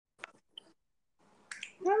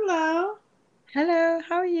Hello. Hello,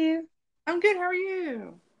 how are you? I'm good. How are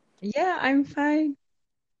you? Yeah, I'm fine.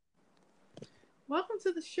 Welcome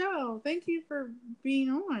to the show. Thank you for being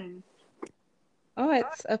on. Oh,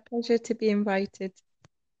 it's a pleasure to be invited.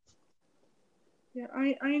 Yeah,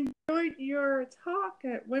 I enjoyed your talk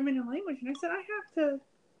at Women in Language, and I said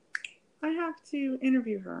I have to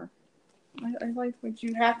interview her. I liked what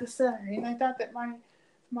you had to say, and I thought that my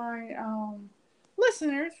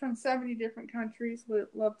listeners from 70 different countries would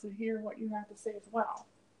love to hear what you have to say as well.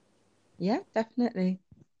 Yeah, definitely.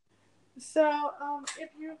 So, if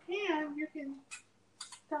you can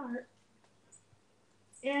start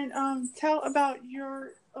and tell about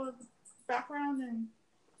your background and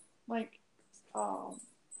like um,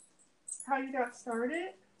 how you got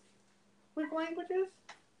started with languages.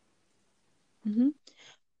 hmm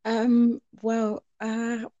well,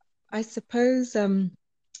 I suppose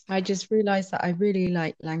I just realized that I really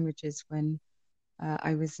like languages when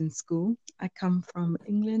I was in school. I come from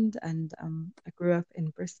England and I grew up in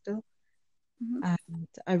Bristol, Mm-hmm. and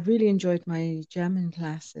I really enjoyed my German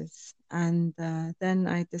classes. And then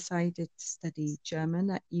I decided to study German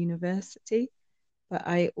at university. But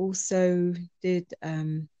I also did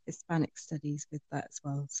Hispanic studies with that as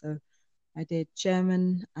well. So I did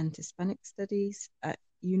German and Hispanic studies at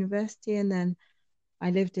university, and then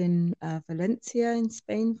I lived in Valencia in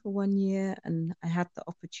Spain for 1 year, and I had the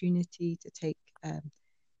opportunity to take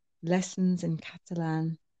lessons in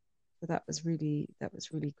Catalan. So that was really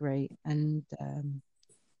great. And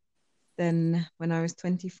then when I was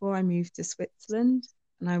 24, I moved to Switzerland,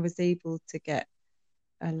 and I was able to get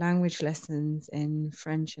language lessons in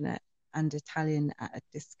French and Italian at a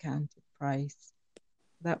discounted price.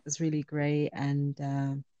 That was really great.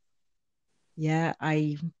 And yeah,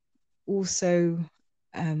 I also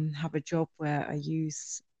have a job where I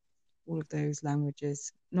use all of those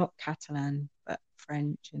languages, not Catalan, but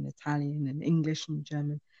French and Italian and English and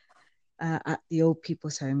German at the old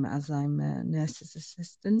people's home as I'm a nurse's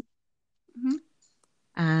assistant. Mm-hmm.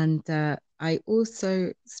 And I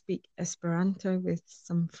also speak Esperanto with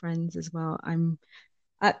some friends as well. I'm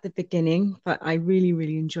at the beginning, but I really,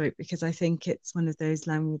 really enjoy it because I think it's one of those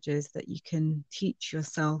languages that you can teach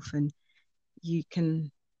yourself and you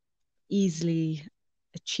can easily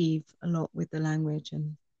achieve a lot with the language,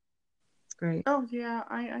 and it's great. Oh yeah,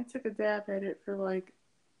 I took a dab at it for like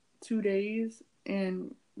 2 days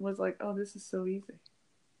and was like, oh, this is so easy.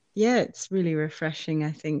 Yeah, it's really refreshing,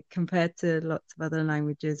 I think, compared to lots of other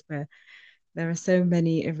languages where there are so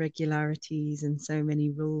many irregularities and so many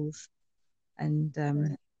rules. And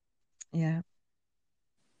Right. yeah,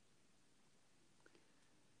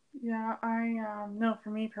 Yeah, I no, for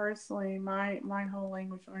me personally, my whole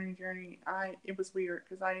language learning journey, I it was weird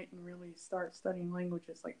because I didn't really start studying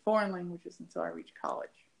languages like foreign languages until I reached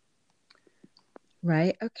college.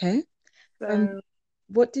 right, okay. Um, So,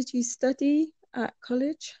 what did you study at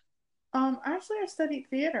college? actually, I studied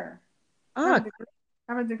theater. Have a Ah, degree,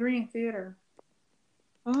 have a degree in theater.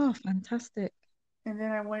 oh, fantastic. And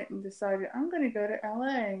then I went and decided I'm going to go to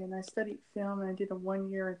LA, and I studied film and I did a 1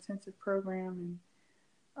 year intensive program, and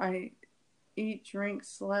I eat, drink,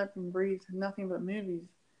 slept, and breathed nothing but movies.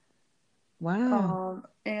 Wow.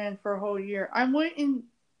 And for a whole year, I wouldn't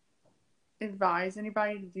advise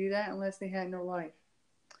anybody to do that unless they had no life.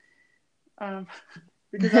 Um,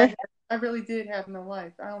 because I really did have no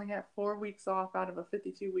life. I only had 4 weeks off out of a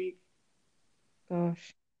 52 week,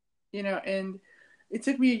 Gosh. and it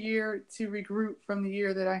took me a year to regroup from the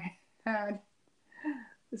year that I had.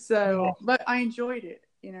 Yeah. So, but I enjoyed it.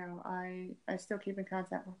 I still keep in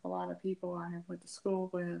contact with a lot of people I have went to school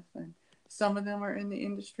with, and some of them are in the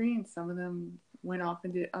industry, and some of them went off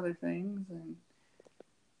and did other things. And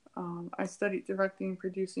I studied directing,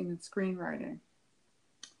 producing, and screenwriting.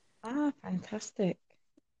 Ah, fantastic.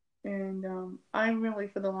 And I really,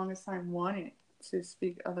 for the longest time, wanted to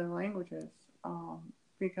speak other languages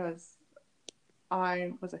because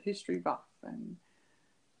I was a history buff and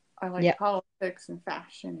I like Yeah. politics and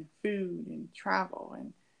fashion and food and travel.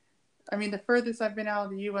 And I mean, the furthest I've been out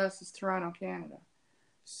of the U.S. is Toronto, Canada.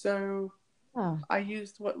 So Ah, I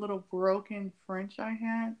used what little broken French I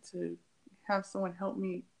had to have someone help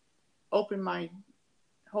me open my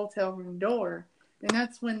hotel room door. And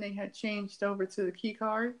that's when they had changed over to the key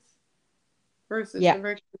cards versus yeah. the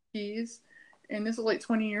regular keys. And this was like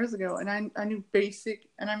 20 years ago. And I knew basic,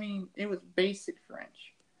 and I mean, it was basic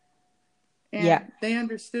French. Yeah. And they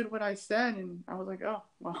understood what I said. And I was like, oh,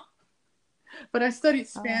 well. But I studied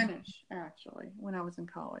Ah, Spanish actually when I was in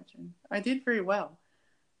college. And I did very well.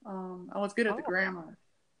 I was good at the oh, grammar.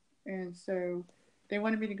 And so they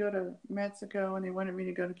wanted me to go to Mexico and they wanted me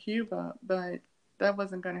to go to Cuba. But that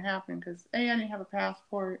wasn't going to happen because A, I didn't have a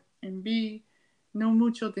passport, and B, no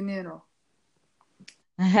mucho dinero.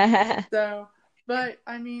 So, but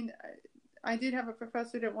I mean, I did have a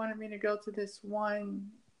professor that wanted me to go to this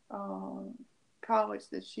one college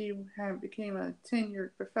that she had became a tenured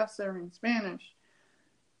professor in Spanish,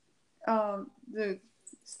 to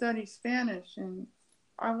study Spanish, and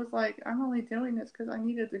I was like, I'm only doing this because I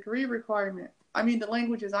need a degree requirement. I mean, the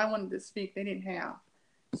languages I wanted to speak, they didn't have,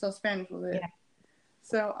 so Spanish was it. Yeah.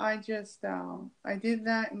 So I just I did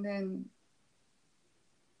that, and then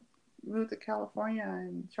moved to California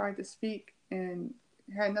and tried to speak, and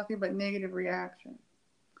had nothing but negative reaction.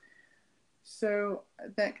 So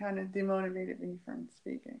that kind of demotivated me from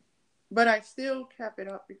speaking. But I still kept it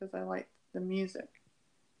up because I liked the music.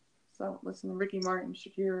 So I listen to Ricky Martin,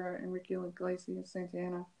 Shakira, and Ricky Iglesias,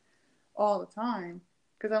 Santana all the time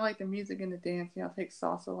because I like the music and the dancing. I'll take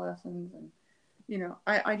salsa lessons, and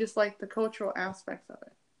I just like the cultural aspects of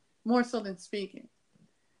it more so than speaking.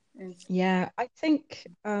 And Yeah, I think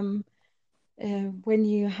when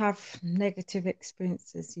you have negative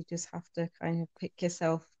experiences, you just have to kind of pick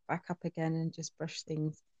yourself back up again and just brush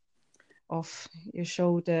things off your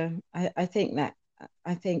shoulder. I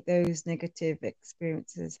think those negative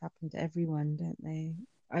experiences happen to everyone, don't they?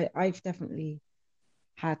 I've definitely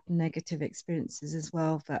had negative experiences as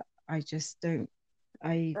well, but I just don't,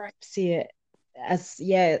 I right. see it as,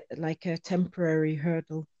 yeah, like a temporary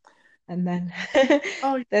hurdle. And then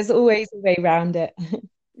Oh there's always a way around it.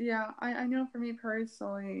 yeah, I know for me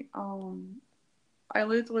personally, I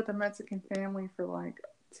lived with a Mexican family for like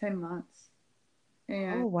 10 months,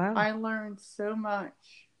 and Oh, wow. I learned so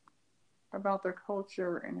much about their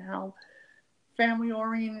culture and how family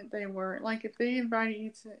oriented they were. Like if they invited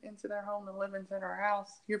you into their home to live into their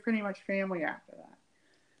house, you're pretty much family after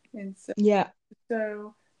that. And Yeah,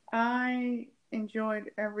 so I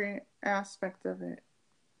enjoyed every aspect of it.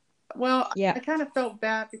 Well, yeah, I kind of felt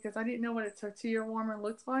bad because I didn't know what a tortilla warmer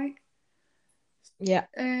looks like. yeah,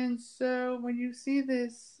 And so when you see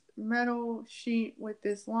this metal sheet with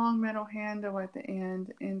this long metal handle at the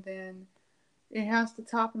end, and then it has the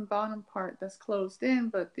top and bottom part that's closed in,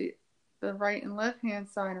 but the right and left hand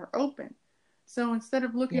side are open. So instead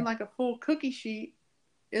of looking yeah, like a full cookie sheet,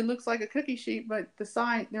 it looks like a cookie sheet, but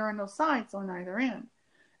there are no sides on either end.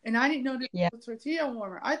 And I didn't know this yeah, was a tortilla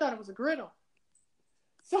warmer. I thought it was a griddle.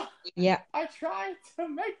 So yeah. I tried to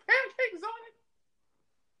make pancakes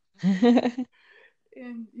on it,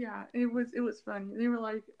 and yeah, it was funny. They were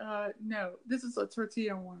like, "No, this is a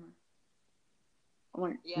tortilla warmer." I'm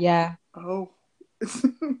like, Yeah, "Oh."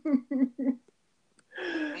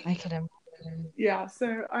 I can imagine. Yeah,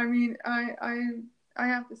 so I mean, I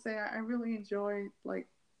have to say I really enjoy like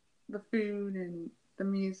the food and the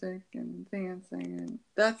music and dancing, and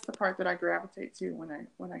that's the part that I gravitate to when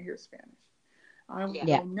I hear Spanish. I will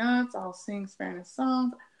Yeah, go nuts. I'll sing Spanish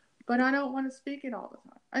songs, but I don't want to speak it all the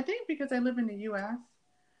time. I think because I live in the U.S.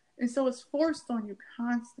 and so it's forced on you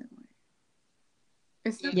constantly.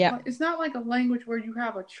 yeah, It's not like a language where you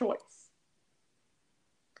have a choice.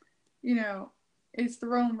 You know, it's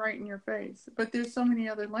thrown right in your face. But there's so many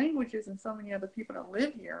other languages and so many other people that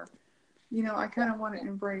live here. I kind of want to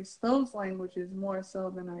embrace those languages more so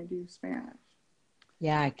than I do Spanish.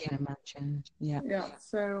 yeah, I can imagine. Yeah. Yeah,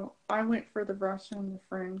 so I went for the Russian, the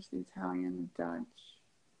French, the Italian, the Dutch,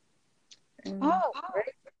 and Oh, great.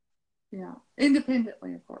 yeah,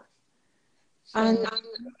 independently, of course. And So,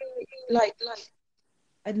 like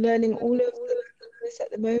learning all of this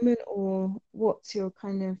at the moment, or what's your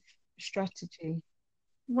kind of strategy?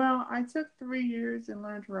 well, I took 3 years and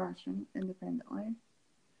learned Russian independently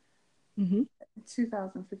Hmm. in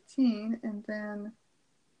 2015, and then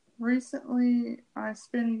recently I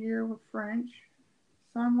spent a year with French.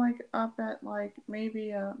 So I'm like up at like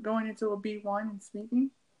maybe going into a B1 in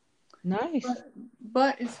speaking. Nice.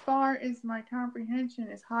 But as far as my comprehension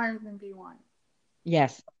is higher than B1.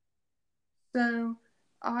 Yes. So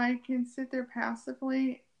I can sit there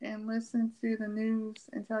passively and listen to the news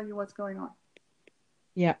and tell you what's going on.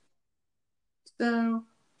 Yeah. So,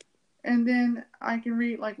 and then I can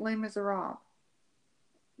read like Les Miserables,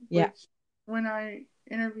 Yeah. which when I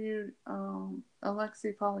interviewed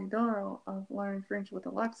Alexi Polidoro of Learning French with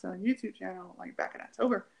Alexa YouTube channel, like back in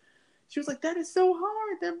October, she was like, "That is so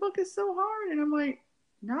hard. That book is so hard." And I'm like,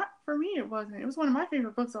 "Not for me. It wasn't. It was one of my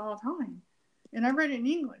favorite books of all time." And I read it in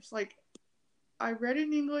English. Like I read it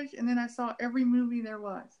in English, and then I saw every movie there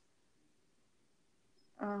was.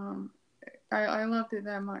 Um, I loved it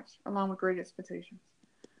that much, along with Great Expectations.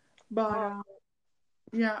 But Oh,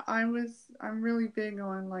 yeah, I'm really big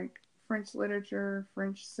on like French literature,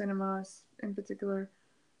 French cinema in particular.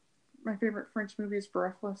 My favorite French movie is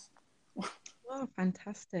Breathless. Oh,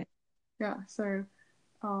 fantastic. Yeah, so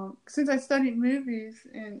since I studied movies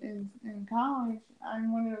in college,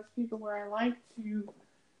 I'm one of those people where I like to,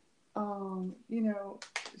 you know,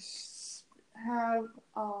 have,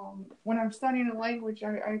 when I'm studying a language,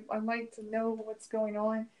 I like to know what's going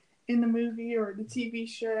on in the movie or the TV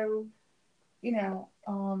show, you know,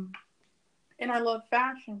 and I love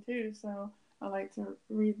fashion too, so I like to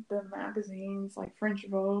read the magazines like French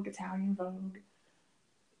Vogue, Italian Vogue,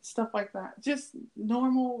 stuff like that. Just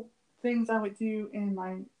normal things I would do in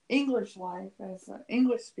my English life as an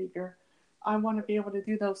English speaker. I want to be able to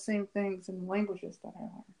do those same things in languages that I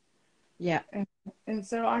learn. Yeah. And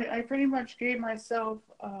so I pretty much gave myself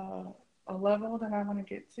a level that I want to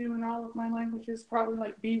get to in all of my languages, probably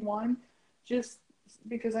like B1, just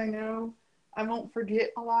because I know I won't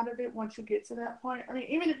forget a lot of it once you get to that point. I mean,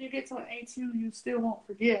 even if you get to an A2, you still won't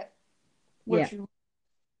forget Yeah. what you.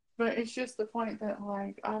 But it's just the point that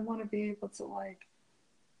like I want to be able to like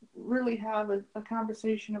really have a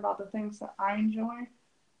conversation about the things that I enjoy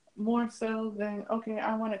more so than okay,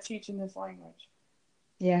 I want to teach in this language.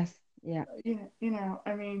 Yes. Yeah.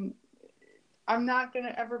 I mean, I'm not going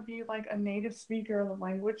to ever be like a native speaker of the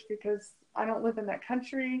language because I don't live in that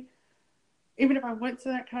country. Even if I went to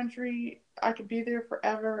that country, I could be there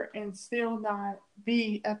forever and still not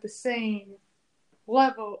be at the same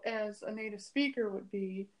level as a native speaker would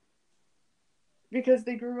be because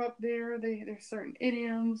they grew up there. There's certain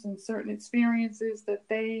idioms and certain experiences that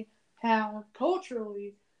they have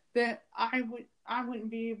culturally that I wouldn't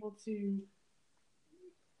be able to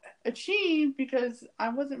achieve because I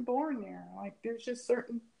wasn't born there. Like there's just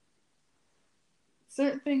certain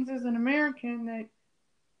things as an American that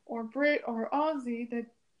or Brit or Aussie that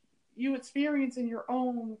you experience in your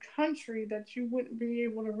own country that you wouldn't be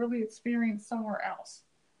able to really experience somewhere else.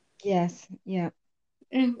 Yes. Yeah.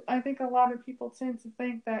 And I think a lot of people tend to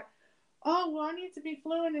think that, oh, well, I need to be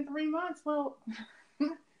fluent in 3 months. Well,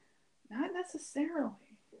 not necessarily.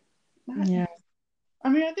 Not. Yeah. I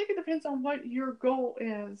mean, I think it depends on what your goal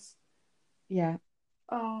is. Yeah.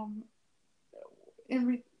 Um,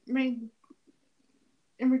 in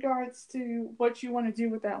regards to what you want to do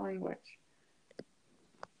with that language.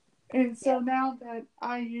 And so now that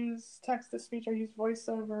I use text to speech, I use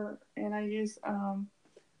voiceover, and I use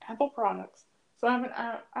Apple products. So I have an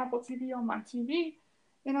Apple TV on my TV,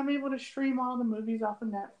 and I'm able to stream all the movies off of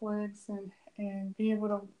Netflix and be able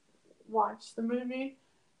to watch the movie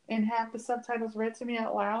and have the subtitles read to me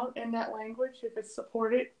out loud in that language if it's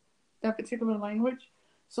supported, that particular language.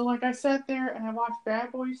 So like I sat there and I watched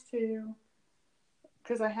Bad Boys 2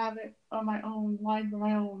 because I have it on my own library,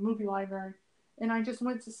 my own movie library. And I just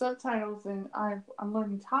went to subtitles and I'm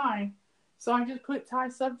learning Thai. So I just put Thai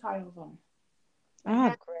subtitles on and Ah,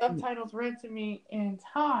 had great. subtitles read to me in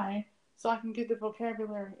Thai so I can get the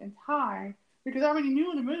vocabulary in Thai because I already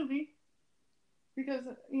knew the movie because,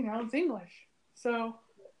 it's English. So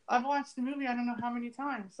I've watched the movie I don't know how many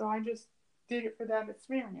times. So I just did it for that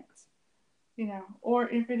experience, Or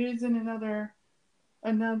if it is in another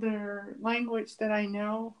language that I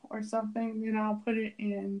know or something, then I'll put it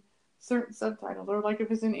in certain subtitles. Or like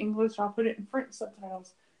if it's in English, I'll put it in French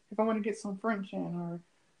subtitles if I want to get some French in or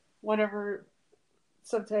whatever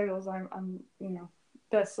subtitles I'm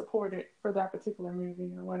that's supported for that particular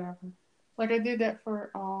movie or whatever. Like I did that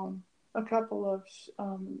for a couple of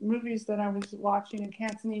movies that I was watching in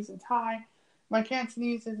Cantonese and Thai. My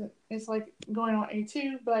Cantonese is like going on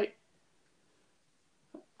A2, but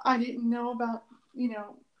I didn't know about,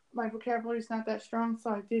 my vocabulary is not that strong, so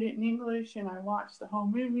I did it in English and I watched the whole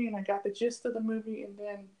movie and I got the gist of the movie and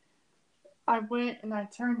then I went and I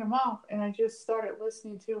turned them off and I just started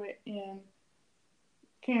listening to it in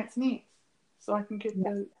Cantonese so I can get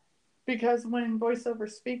because when voiceover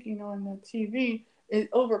speaking on the TV, it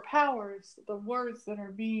overpowers the words that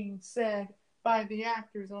are being said by the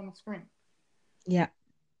actors on the screen. Yeah.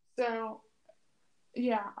 So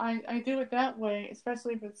yeah, I do it that way,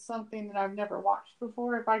 especially if it's something that I've never watched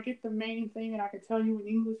before. If I get the main thing and I can tell you in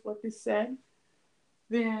English what this said,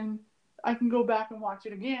 then I can go back and watch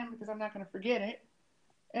it again because I'm not going to forget it.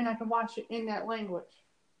 And I can watch it in that language.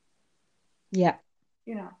 Yeah.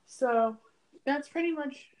 So that's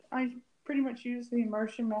I pretty much use the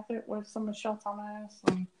immersion method with some Michelle Thomas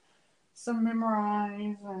and some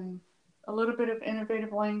Memrise and a little bit of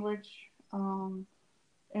innovative language and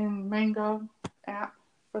Mango app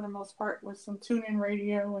for the most part with some TuneIn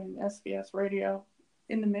Radio and SBS Radio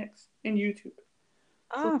in the mix in YouTube.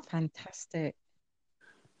 Ah, fantastic.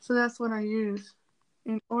 So that's what I use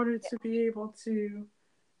in order to be able to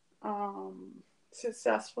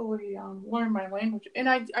successfully learn my language. And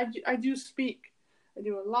I do speak. I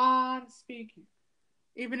do a lot of speaking,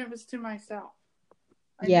 even if it's to myself.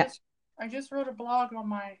 I Yeah. just I just wrote a blog on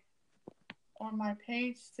my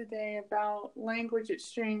page today about language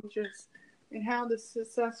exchanges and how to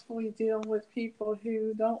successfully deal with people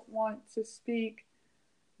who don't want to speak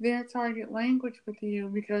their target language with you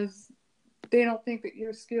because they don't think that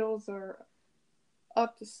your skills are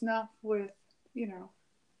up to snuff with, you know,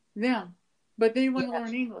 them, but they want to Yeah.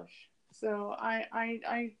 learn English. So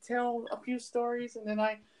I tell a few stories and then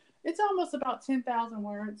it's almost about 10,000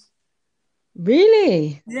 words.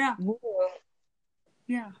 Really? Yeah, Whoa.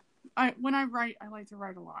 yeah. When I write, I like to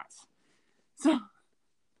write a lot. So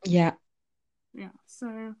Yeah. yeah,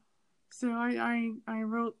 so I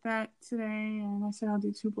wrote that today, and I said I'll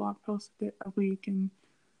do 2 blog posts a week, and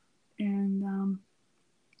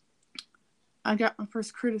I got my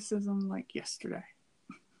first criticism like yesterday.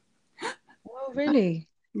 Oh, really?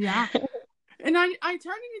 Yeah, and I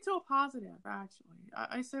turned it into a positive, actually.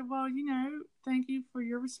 I said, well, thank you for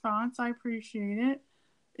your response. I appreciate it.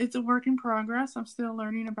 It's a work in progress. I'm still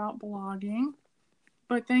learning about blogging,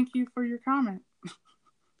 but thank you for your comment.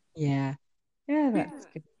 Yeah. Yeah, that's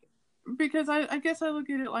good. Because I guess I look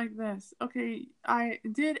at it like this. Okay, I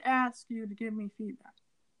did ask you to give me feedback.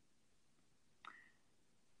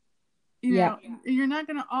 You Yeah, know, you're not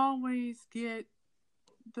going to always get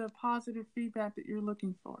the positive feedback that you're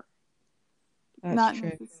looking for. that's Not true.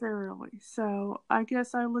 necessarily. So I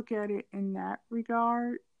guess I look at it in that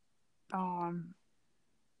regard. Um,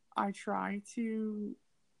 I try to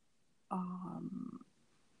um,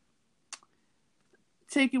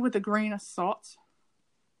 take it with a grain of salt.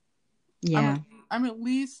 I'm Yeah. at, I'm at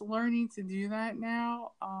least learning to do that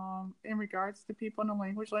now in regards to people in the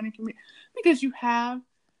language learning community because you have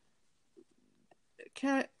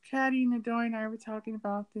Caddy Nadoy and I were talking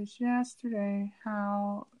about this yesterday.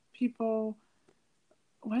 How people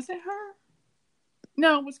was it her?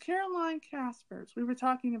 No, it was Caroline Caspers. We were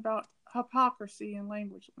talking about hypocrisy in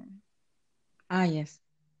language learning. Ah, yes.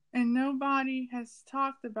 And nobody has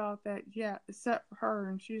talked about that yet except for her.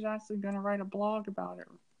 And she's actually going to write a blog about it.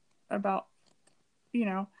 About, you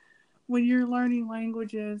know, when you're learning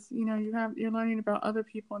languages, you're learning about other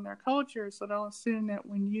people and their culture. So they'll assume that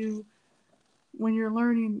when you're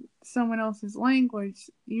learning someone else's language,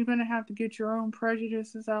 you're going to have to get your own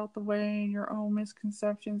prejudices out the way and your own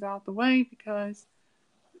misconceptions out the way because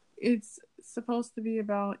it's supposed to be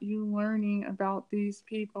about you learning about these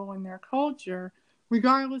people and their culture,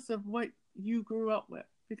 regardless of what you grew up with.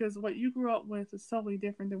 Because what you grew up with is totally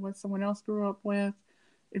different than what someone else grew up with.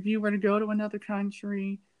 If you were to go to another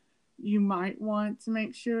country, you might want to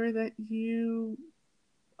make sure that you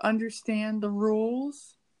understand the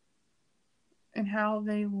rules and how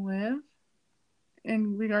they live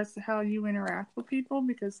in regards to how you interact with people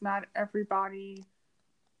because not everybody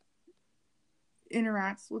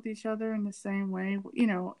interacts with each other in the same way.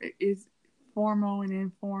 Is formal and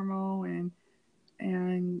informal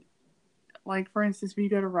and like for instance, when you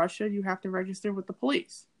go to Russia, you have to register with the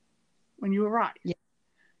police when you arrive. Yeah.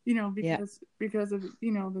 Yeah. Because of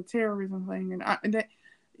the terrorism thing and that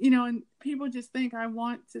and people just think I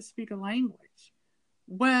want to speak a language.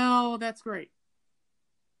 Well, that's great.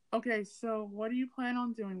 Okay, so what do you plan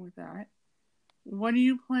on doing with that? What do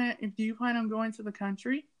you plan? If do you plan on going to the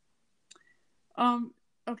country?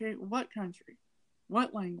 Okay, what country?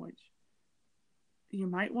 What language? You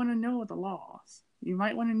might want to know the laws. You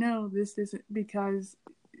might want to know this isn't because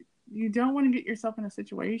you don't want to get yourself in a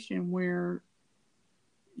situation where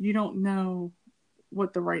you don't know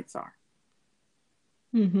what the rights are.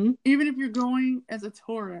 Mm-hmm. Even if you're going as a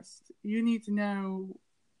tourist, you need to know.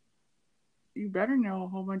 You better know a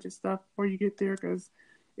whole bunch of stuff before you get there because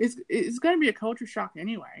it's going to be a culture shock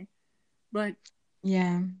anyway. But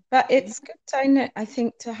Yeah. But it's good to know, I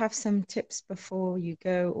think, to have some tips before you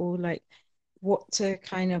go, or like what to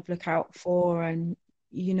kind of look out for, and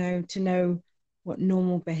to know what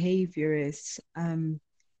normal behavior is.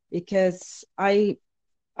 Because I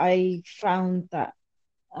found that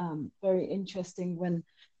very interesting when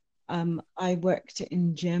I worked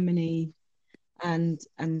in Germany and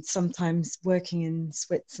sometimes working in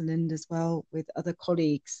Switzerland as well with other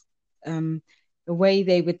colleagues. The way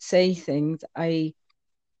they would say things, I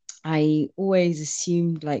always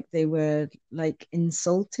assumed like they were like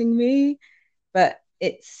insulting me, but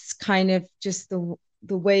it's kind of just the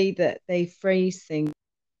way that they phrase things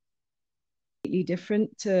completely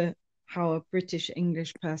different to how a British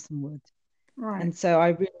English person would. right, And so I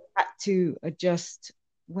really had to adjust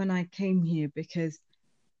when I came here because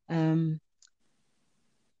um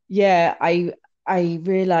yeah, I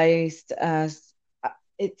realized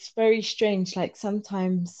it's very strange. Like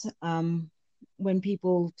sometimes when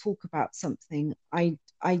people talk about something, I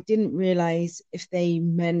didn't realize if they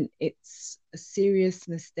meant it's a serious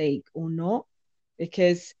mistake or not.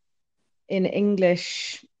 Because in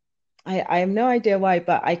English, I have no idea why,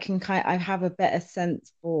 but I have a better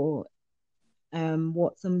sense for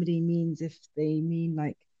what somebody means if they mean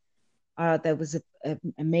like there was a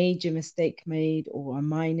major mistake made or a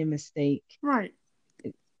minor mistake. Right.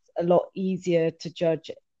 It's a lot easier to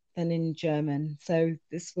judge than in German. So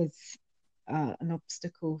this was an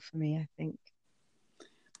obstacle for me, I think,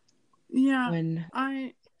 Yeah. when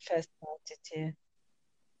I first started here.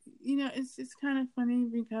 it's kind of funny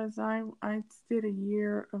because I did a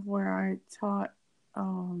year of where I taught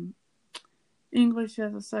English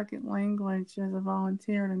as a second language as a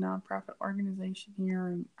volunteer in a nonprofit organization here,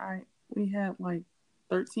 and we had like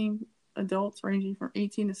 13 adults ranging from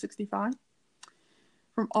 18 to 65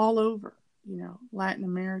 from all over, Latin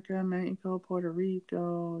America, Mexico, Puerto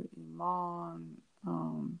Rico, Iman,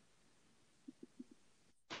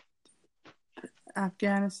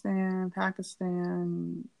 Afghanistan,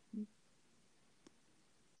 Pakistan,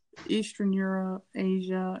 Eastern Europe,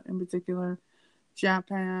 Asia in particular,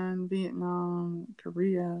 Japan, Vietnam,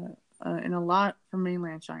 Korea, and a lot from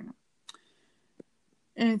mainland China.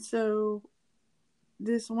 And so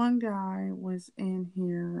this one guy was in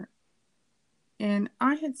here, and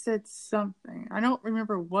I had said something. I don't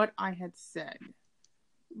remember what I had said,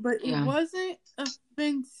 but it wasn't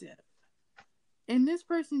offensive. And this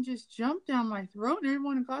person just jumped down my throat, and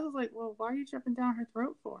everyone in class was like, well, why are you jumping down her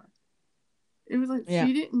throat for? It was like,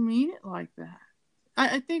 she didn't mean it like that.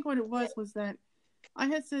 I think what it was that I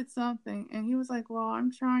had said something, and he was like, well,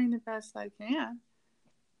 I'm trying the best I can.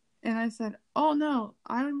 And I said, oh, no,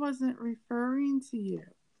 I wasn't referring to you.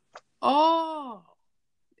 Oh.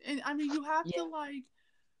 And I mean, you have to,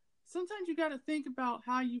 sometimes you got to think about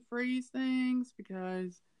how you phrase things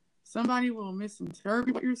because somebody will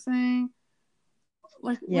misinterpret what you're saying.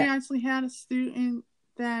 Like, we actually had a student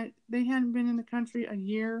that they hadn't been in the country a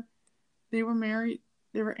year. They were married.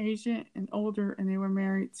 They were Asian and older, and they were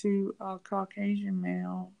married to a Caucasian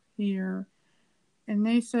male here. And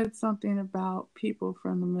they said something about people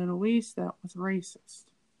from the Middle East that was racist.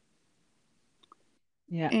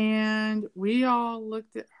 Yeah. And we all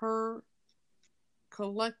looked at her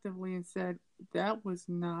collectively and said, that was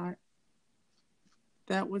not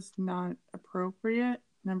appropriate,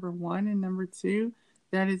 number one. And number two,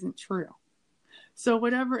 that isn't true. So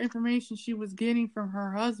whatever information she was getting from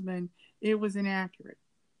her husband, it was inaccurate.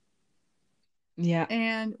 Yeah.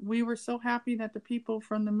 And we were so happy that the people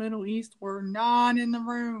from the Middle East were not in the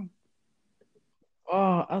room.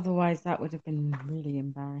 Oh, otherwise that would have been really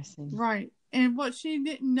embarrassing. Right. And what she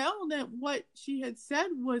didn't know that what she had said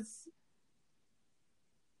was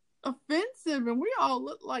offensive, and we all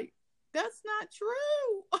looked like, that's not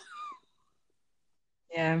true.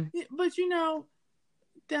 Yeah. But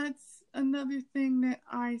that's another thing that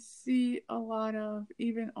I see a lot of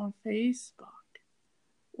even on Facebook.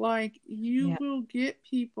 Like, you will get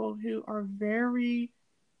people who are very,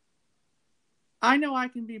 I know I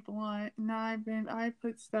can be blunt, and I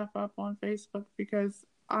put stuff up on Facebook because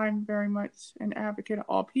I'm very much an advocate of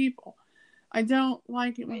all people. I don't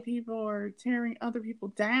like it when people are tearing other people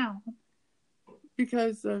down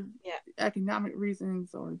because of economic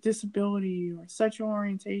reasons or disability or sexual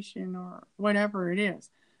orientation or whatever it is.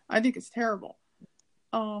 I think it's terrible.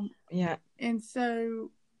 And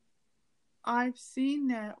so I've seen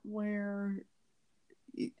that where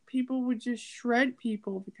people would just shred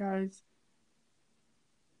people because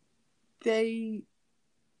they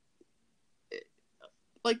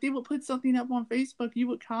would put something up on Facebook, you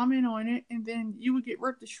would comment on it, and then you would get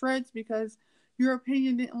ripped to shreds because your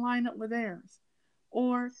opinion didn't line up with theirs.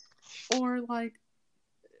 Or like,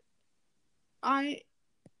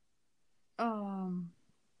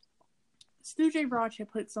 Stu J. Broch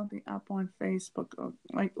had put something up on Facebook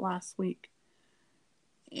like last week.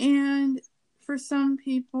 And for some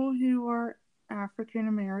people who are African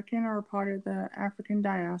American or part of the African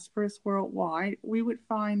diasporas worldwide, we would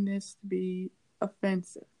find this to be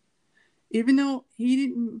offensive. Even though he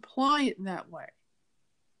didn't imply it that way,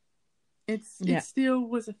 it still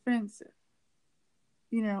was offensive.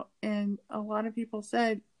 And a lot of people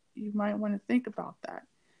said you might want to think about that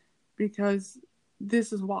because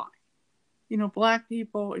this is why. Black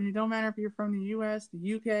people, and it don't matter if you're from the U.S.,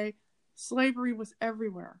 the UK, slavery was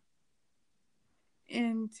everywhere.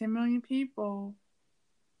 And 10 million people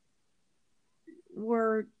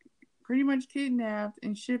were pretty much kidnapped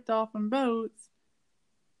and shipped off on boats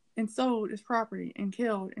and sold as property and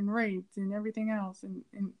killed and raped and everything else.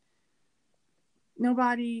 And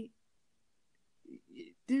nobody,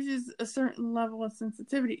 there's just a certain level of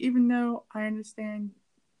sensitivity, even though I understand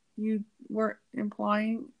you weren't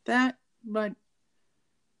implying that, but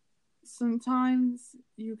sometimes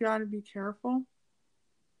you got to be careful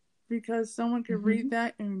because someone could read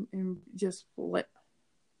that and just flip.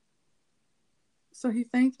 So he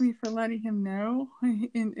thanked me for letting him know,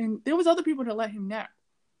 and there was other people to let him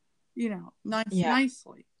know,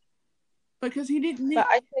 nicely, because he didn't need. But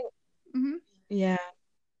I think, Mm-hmm. yeah,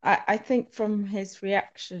 I think from his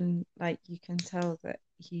reaction, like you can tell that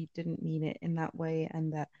he didn't mean it in that way,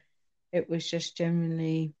 and that it was just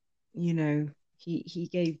generally, he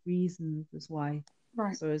gave reasons as why,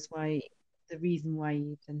 Right. so as why the reason why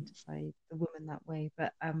he identified the woman that way.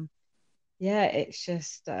 But yeah, it's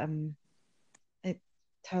just it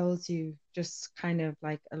tells you just kind of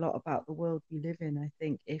like a lot about the world we live in. I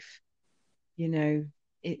think if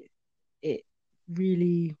it it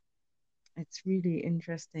really it's really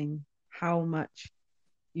interesting how much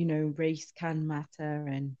race can matter,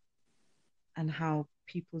 and how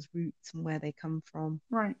people's roots and where they come from.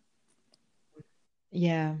 Right.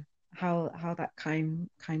 Yeah, how that kind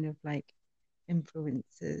of like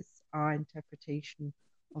influences our interpretation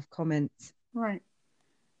of comments. Right.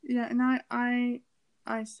 Yeah, and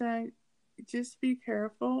I said, just be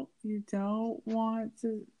careful. You don't want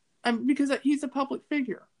to, because he's a public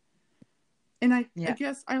figure, and I Yeah.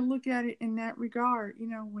 guess I look at it in that regard.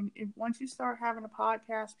 Once you start having a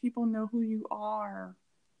podcast, people know who you are,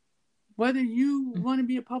 whether you want to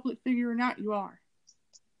be a public figure or not. You are.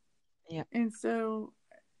 Yeah. And so,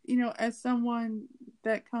 as someone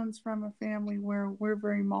that comes from a family where we're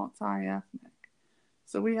very multi-ethnic,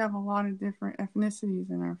 so we have a lot of different ethnicities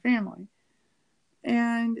in our family.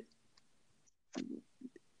 And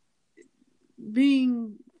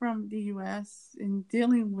being from the U.S. and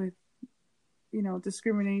dealing with,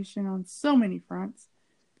 discrimination on so many fronts,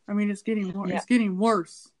 I mean, it's getting more. Yeah. It's getting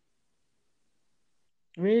worse.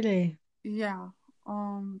 Really? Yeah.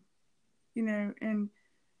 And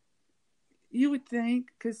you would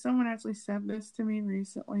think, because someone actually said this to me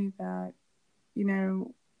recently, that,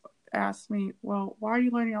 asked me, well, why are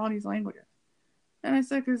you learning all these languages? And I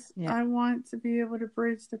said, because I want to be able to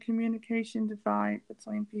bridge the communication divide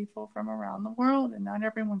between people from around the world, and not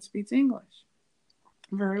everyone speaks English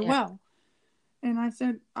very well. And I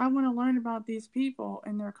said, I want to learn about these people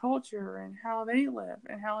and their culture and how they live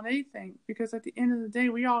and how they think, because at the end of the day,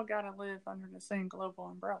 we all got to live under the same global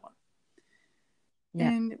umbrella. Yeah.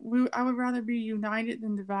 And I would rather be united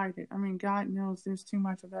than divided. I mean, God knows there's too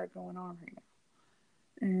much of that going on right now.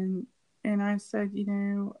 And I said,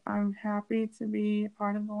 I'm happy to be a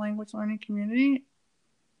part of the language learning community,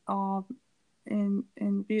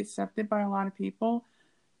 and be accepted by a lot of people.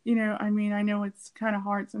 I mean, I know it's kind of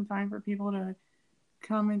hard sometimes for people to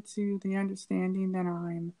come into the understanding that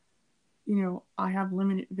I have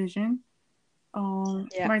limited vision.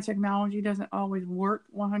 My technology doesn't always work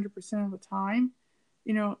 100% of the time.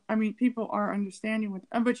 I mean, people are understanding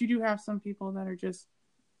but you do have some people that are just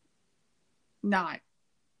not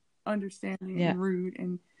understanding and rude,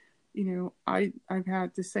 and I've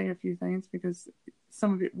had to say a few things because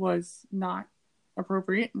some of it was not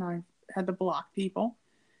appropriate, and I had to block people.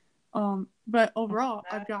 But overall,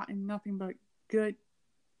 I've gotten nothing but good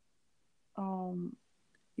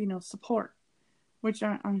support, which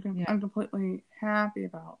I'm completely happy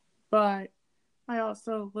about. But I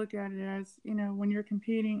also look at it as, when you're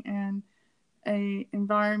competing in a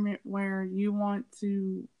environment where you want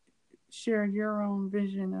to share your own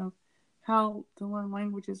vision of how to learn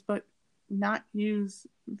languages, but not use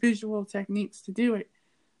visual techniques to do it,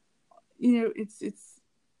 it's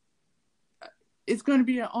going to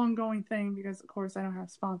be an ongoing thing, because of course I don't have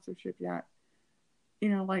sponsorship yet,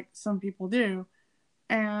 like some people do.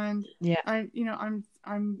 And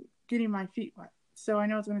I'm getting my feet wet. So I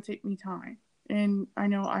know it's going to take me time. And I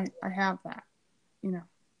know I have that,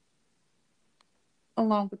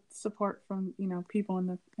 along with support from, people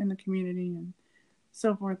in the community and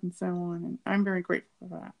so forth and so on. And I'm very grateful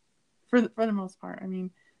for that, for the most part. I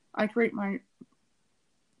mean, I create my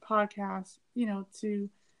podcast, to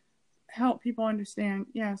help people understand,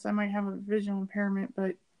 yes, I might have a visual impairment,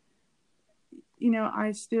 but,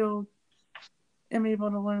 I still am able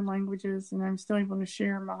to learn languages, and I'm still able to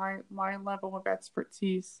share my level of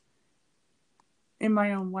expertise in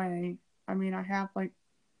my own way. I mean, I have like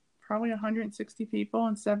probably 160 people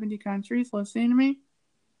in 70 countries listening to me.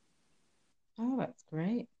 Oh, that's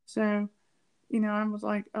great. So, I was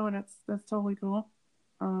like, oh, that's totally cool.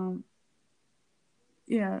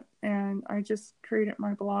 Yeah, and I just created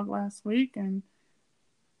my blog last week, and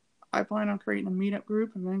I plan on creating a meetup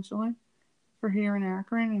group eventually for here in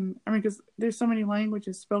Akron. And I mean, because there's so many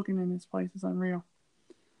languages spoken in this place, it's unreal.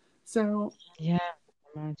 So yeah,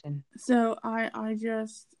 imagine. So I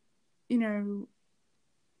just,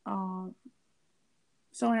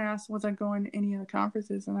 someone asked, was I going to any of the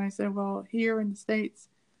conferences? And I said, well, here in the States,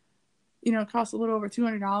 it costs a little over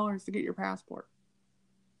 $200 to get your passport.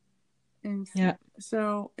 And Yeah.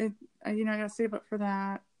 so I got to save up for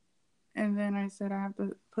that. And then I said, I have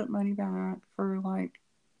to put money back for like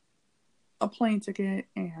a plane ticket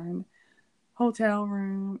and hotel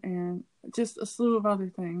room and just a slew of other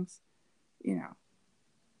things, I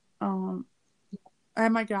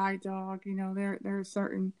have my guide dog, there are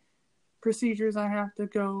certain procedures I have to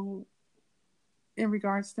go in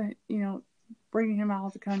regards to, bringing him out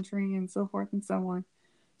of the country and so forth and so on.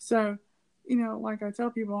 So, like I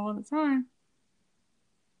tell people all the time,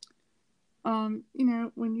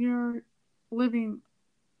 when you're living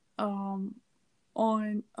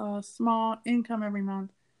on a small income every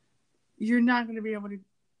month, you're not going to be able to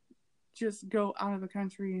just go out of the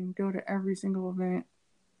country and go to every single event,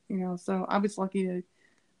 So I was lucky to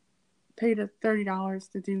pay the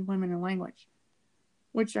 $30 to do women in language,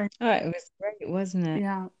 which it was great, wasn't it?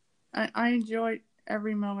 yeah, I enjoyed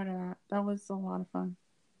every moment of that. That was a lot of fun.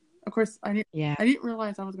 Of course, I didn't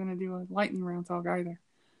realize I was going to do a lightning round talk either.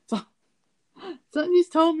 So something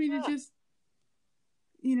just told me to just,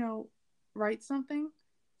 write something.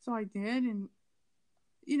 So I did, and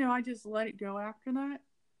I just let it go after that.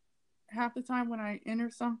 Half the time when I enter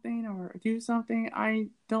something or do something, I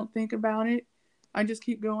don't think about it. I just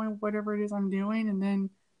keep going, whatever it is I'm doing, and then,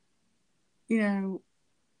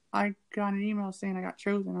 I got an email saying I got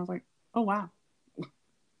chosen. I was like, oh wow.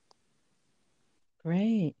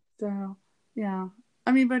 Great. So, yeah.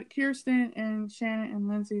 I mean, but Kirsten and Shannon and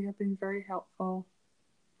Lindsay have been very helpful,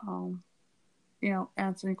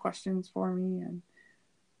 answering questions for me and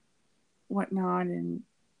whatnot and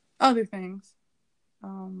other things,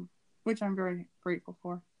 which I'm very grateful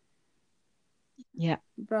for. Yeah.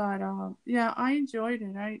 But, yeah, I enjoyed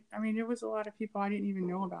it. I mean, there was a lot of people I didn't even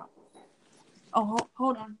know about. Oh,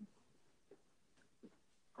 hold on.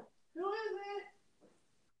 Who is it?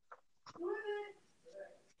 Who is it?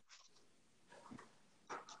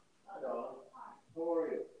 Hello. How are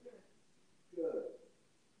you? Good.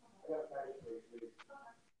 I got package for you, please.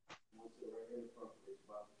 I'll sit right here in front of you.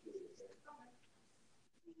 About to kill you, okay?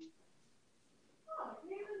 Oh,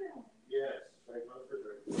 yes, right in front of the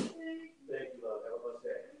refrigerator. Thank you, love. Have a blessed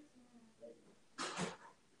day.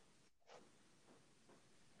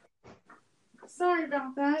 Sorry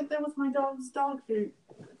about that. That was my dog's dog food.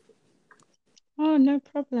 Oh, no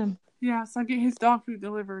problem. Yes, I get his dog food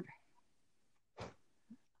delivered.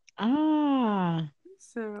 Ah.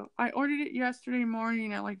 So I ordered it yesterday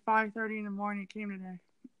morning at like 5:30 in the morning. It came today.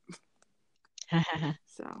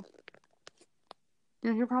 So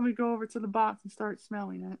yeah, he'll probably go over to the box and start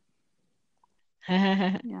smelling it.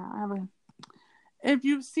 Yeah, I have a. If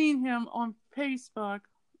you've seen him on Facebook,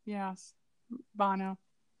 yes, Bono.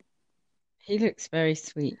 He looks very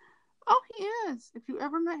sweet. Oh, he is. If you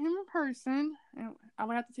ever met him in person, and I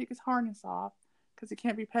would have to take his harness off because he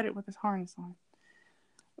can't be petted with his harness on.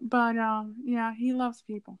 But yeah, he loves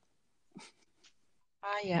people.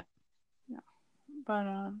 Yeah. Yeah,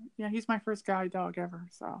 but yeah, he's my first guide dog ever.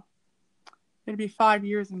 So it'll be 5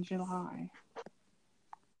 years in July.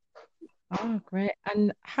 Oh, great.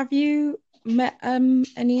 And have you met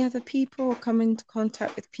any other people or come into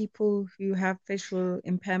contact with people who have visual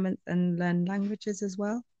impairments and learn languages as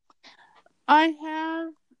well? I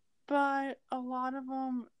have, but a lot of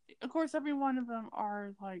them, of course, every one of them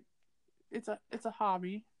are like, it's a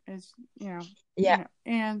hobby. It's Yeah.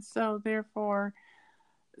 and so therefore,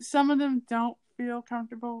 some of them don't feel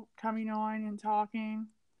comfortable coming on and talking,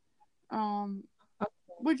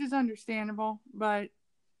 which is understandable. But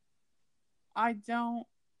I don't.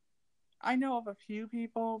 I know of a few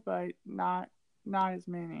people, but not as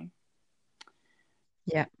many.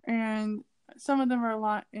 Yeah. And some of them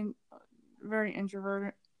are very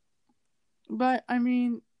introverted. But I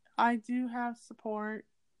mean, I do have support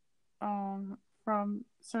from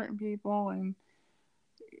certain people and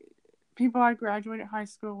people I graduated high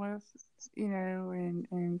school with,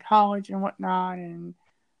 and college and whatnot. And,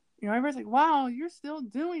 everybody's like, wow, you're still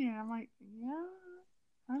doing it. I'm like, yeah,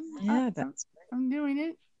 I'm doing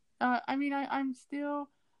it. I mean, I'm still,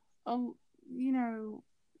 I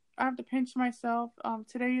have to pinch myself.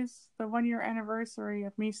 Today is the 1 year anniversary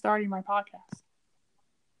of me starting my podcast.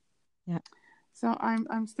 Yeah. So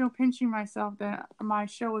I'm still pinching myself that my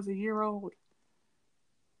show is a year old.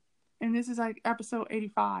 And this is like episode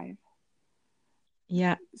 85.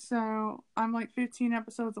 Yeah. So I'm like 15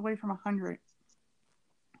 episodes away from 100.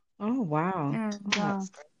 Oh, wow. And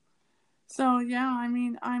so yeah, I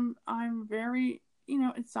mean, I'm very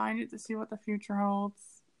excited to see what the future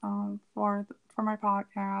holds for my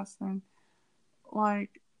podcast and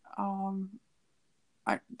like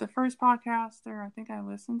the first podcaster I think I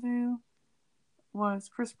listened to was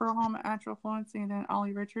Chris Burholm at Actual Fluency, and then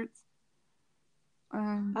Ollie Richards.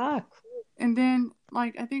 Cool. And then,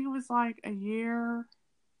 like, I think it was like a year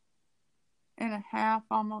and a half,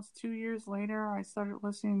 almost 2 years later, I started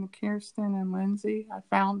listening to Kirsten and Lindsay. I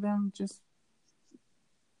found them just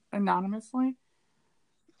anonymously.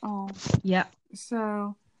 Yeah.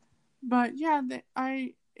 So, but yeah,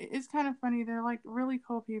 it's kind of funny. They're like really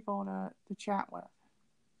cool people to chat with.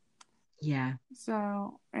 Yeah.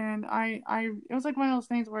 So, and it was like one of those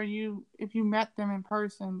things where if you met them in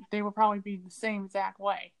person, they would probably be the same exact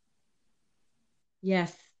way.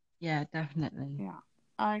 Yes. Yeah, definitely. Yeah.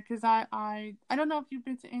 Because I don't know if you've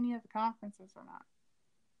been to any of the conferences or not.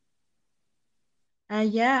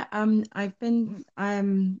 Yeah, I've been,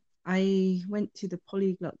 I went to the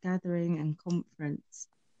Polyglot Gathering and conference.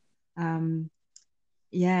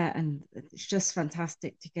 Yeah, and it's just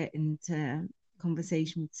fantastic to get into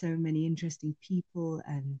conversation with so many interesting people,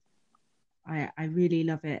 and I really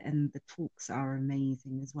love it. And the talks are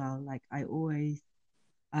amazing as well. Like I always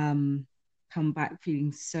come back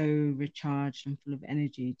feeling so recharged and full of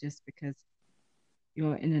energy just because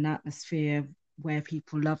you're in an atmosphere where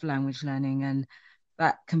people love language learning, and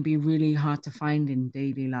that can be really hard to find in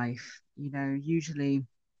daily life. Usually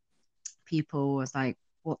people was like,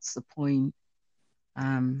 what's the point?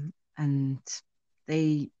 And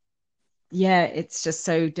they, yeah, it's just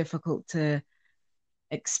so difficult to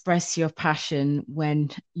express your passion when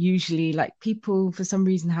usually like people for some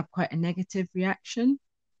reason have quite a negative reaction.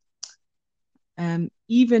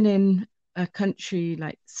 Even in a country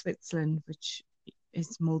like Switzerland, which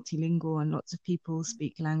is multilingual and lots of people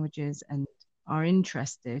speak languages and are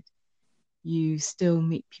interested, you still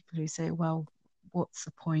meet people who say, well, what's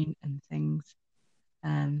the point and things.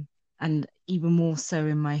 And even more so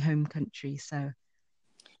in my home country. So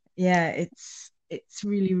yeah, it's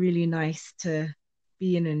really, really nice to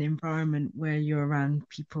be in an environment where you're around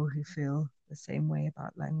people who feel the same way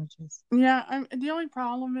about languages. Yeah, the only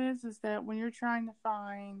problem is that when you're trying to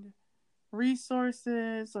find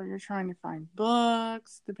resources or you're trying to find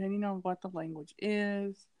books, depending on what the language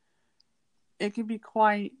is, it can be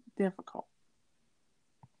quite difficult.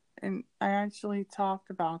 And I actually talked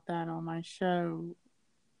about that on my show,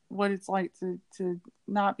 what it's like to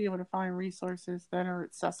not be able to find resources that are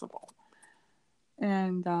accessible.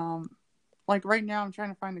 And like right now, I'm trying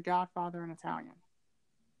to find The Godfather in Italian.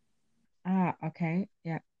 Okay.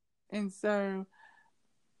 Yeah. And so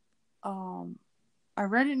I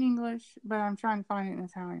read it in English, but I'm trying to find it in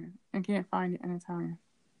Italian and can't find it in Italian.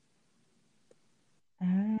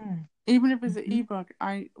 Even if it's an ebook,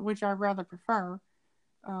 which I rather prefer,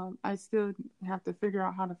 I still have to figure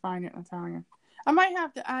out how to find it in Italian. I might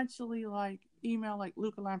have to actually like email like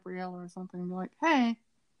Luca Lampriello or something and be like, hey,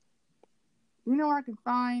 you know where I can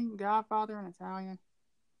find Godfather in Italian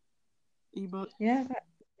ebook? Yeah, that's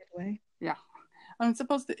a good way. Yeah. I'm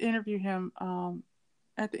supposed to interview him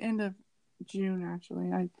at the end of June,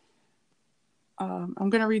 actually. I'm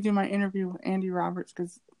going to redo my interview with Andy Roberts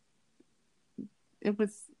because it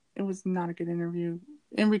was not a good interview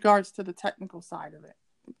in regards to the technical side of it.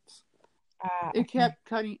 It kept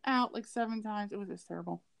cutting out like 7 times. It was just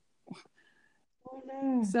terrible. Oh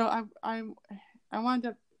no. So I wound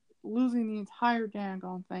up losing the entire dang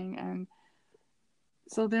thing, and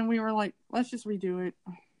so then we were like, let's just redo it.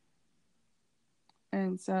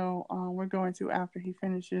 And so we're going to after he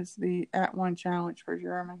finishes the @ONE challenge for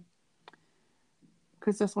German,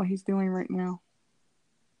 because that's what he's doing right now.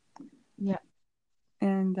 Yeah.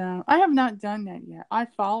 And I have not done that yet. I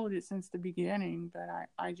followed it since the beginning, but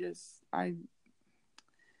I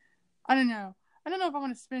don't know. I don't know if I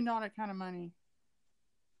want to spend all that kind of money.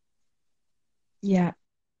 Yeah.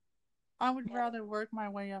 I would rather work my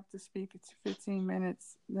way up to speak it to 15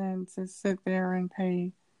 minutes than to sit there and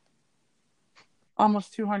pay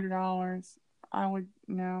almost $200. I would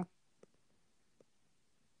no.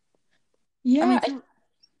 Yeah. I mean,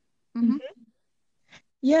 mm-hmm.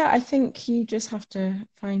 Yeah, I think you just have to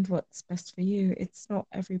find what's best for you. It's not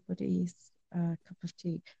everybody's cup of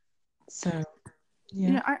tea. So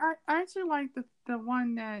yeah. I actually like the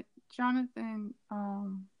one that Jonathan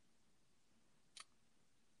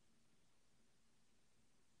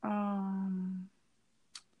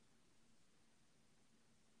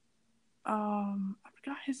I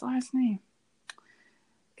forgot his last name.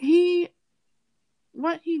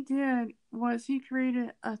 What he did was he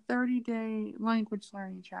created a 30-day language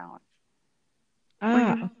learning challenge.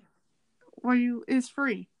 Where you is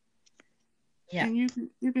free. Yeah. And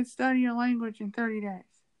you can study a language in 30 days.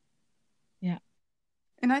 Yeah.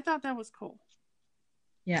 And I thought that was cool.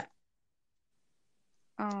 Yeah.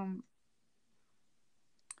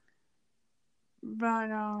 But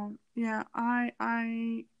yeah,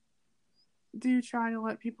 I do try to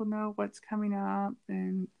let people know what's coming up,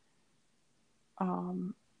 and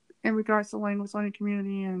um in regards to language learning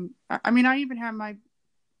community. And I mean, I even have my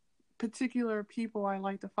particular people I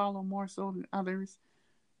like to follow more so than others.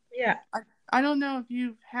 Yeah. I don't know if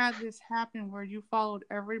you've had this happen where you followed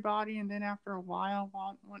everybody, and then after a while,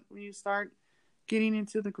 when you start getting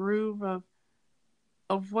into the groove of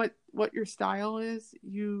what your style is,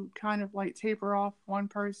 you kind of like taper off one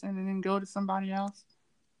person and then go to somebody else.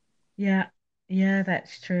 Yeah. Yeah,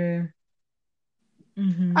 that's true.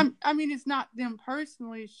 Hmm. I mean, it's not them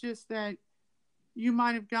personally. It's just that you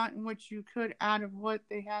might have gotten what you could out of what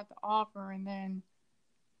they had to offer, and then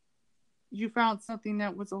you found something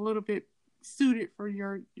that was a little bit suited for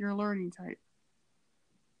your learning type.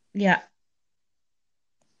 Yeah.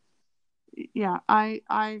 Yeah,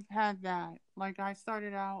 I've had that. Like, I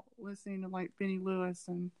started out listening to like Benny Lewis,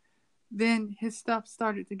 and then his stuff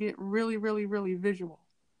started to get really, really, really visual,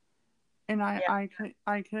 and Yeah.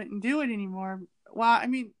 I couldn't do it anymore. Well, I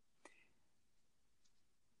mean,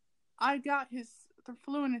 I got his the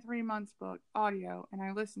Fluent in 3 Months book audio, and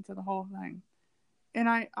I listened to the whole thing, and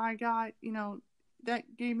I got,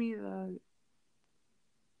 that gave me the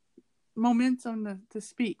momentum to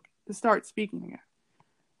speak, to start speaking again.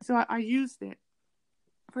 So I used it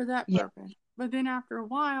for that Yeah. purpose. But then after a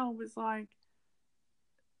while, it was like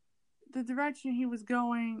the direction he was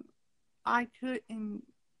going, I couldn't.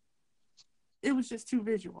 It was just too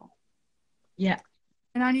visual, Yeah.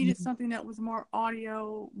 and I Yeah. needed something that was more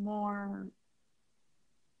audio, more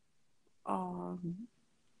um,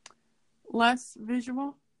 less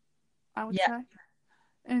visual, I would Yeah. say.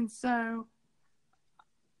 And so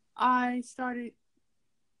I started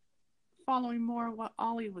following more what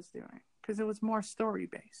Ollie was doing because it was more story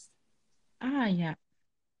based. Ah, yeah.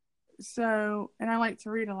 So, and I like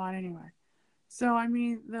to read a lot anyway. So, I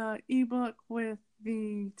mean, the ebook with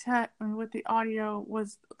the tech and with the audio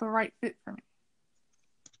was the right fit for me,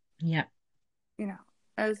 Yeah.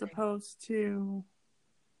 as opposed to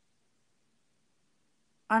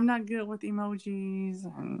I'm not good with emojis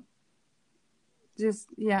and just,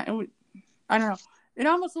 yeah, I don't know. It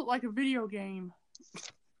almost looked like a video game,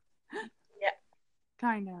 Yeah.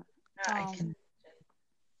 kind of. I can.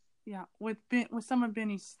 Yeah, with some of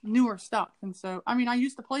Benny's newer stuff, and so I mean, I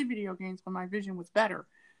used to play video games when my vision was better,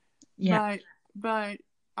 Yeah. but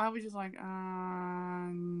I was just like,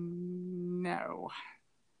 no,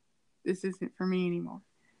 this isn't for me anymore.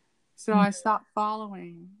 So Mm. I stopped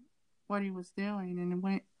following what he was doing and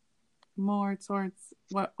went more towards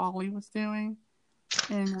what Ollie was doing,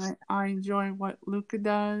 and I enjoy what Luca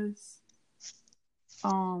does.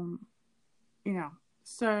 Um,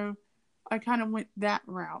 so I kind of went that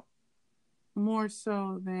route more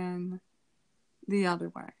so than the other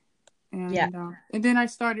way. Yeah. And then I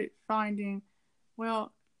started finding,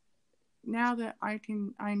 well, now that I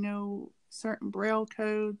know certain braille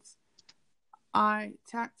codes. I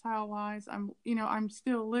tactile wise, I'm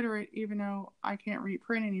still literate even though I can't read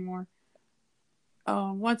print anymore.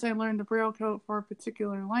 Once I learned the braille code for a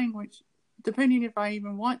particular language, depending if I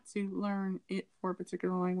even want to learn it for a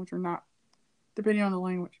particular language or not, depending on the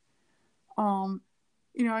language. Um,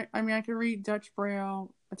 I mean, I can read Dutch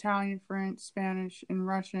braille, Italian, French, Spanish, and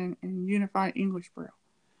Russian, and Unified English braille. Oh,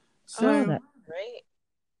 So, that's great.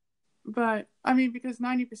 but I mean, because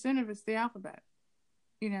 90% of it's the alphabet,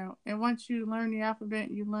 and once you learn the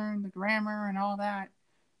alphabet, you learn the grammar and all that.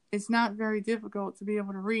 It's not very difficult to be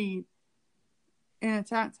able to read in a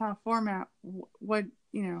tactile format. What,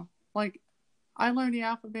 like I learned the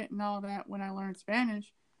alphabet and all that when I learned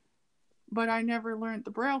Spanish, but I never learned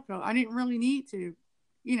the Braille code. I didn't really need to,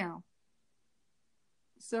 you know.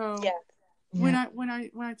 So Yeah. when Yeah.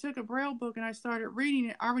 I took a Braille book and I started reading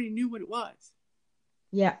it, I already knew what it was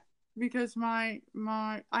Yeah. because my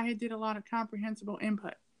I had did a lot of comprehensible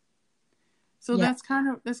input. So Yeah. that's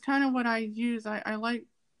kind of what I use. I like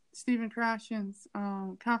Stephen Krashen's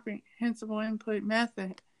comprehensible input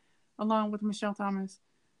method along with Michelle Thomas,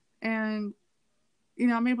 and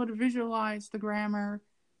I'm able to visualize the grammar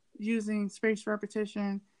using spaced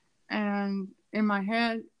repetition and in my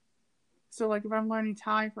head. So like if I'm learning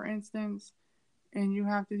Thai, for instance, and you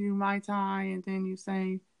have to do my Thai, and then you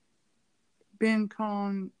say Ben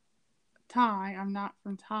Kon Thai. I'm not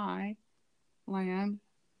from Thai land,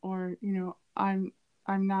 or I'm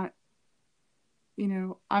not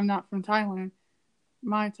I'm not from Thailand.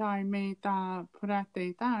 My Thai me ta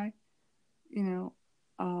purate Thai.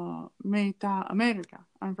 Me ta America.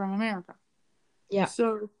 I'm from America. Yeah.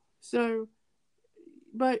 So so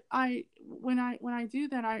but when I do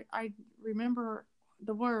that, I remember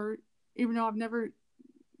the word even though I've never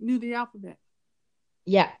knew the alphabet.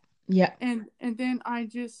 Yeah. Yeah. And then I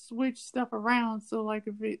just switch stuff around. So like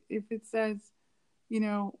if it says, you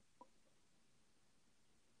know,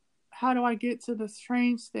 how do I get to this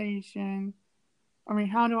train station? I mean,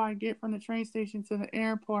 how do I get from the train station to the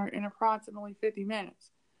airport in approximately 50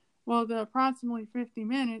 minutes? Well, the approximately 50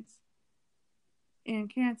 minutes in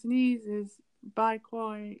Cantonese is Bai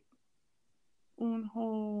Koi Un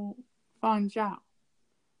Ho Fan Jiao.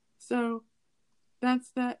 So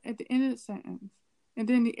that's that at the end of the sentence. And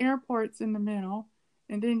then the airport's in the middle.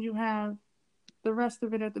 And then you have the rest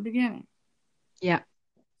of it at the beginning. Yeah.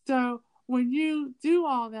 So when you do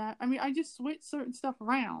all that, I mean, I just switch certain stuff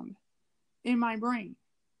around in my brain.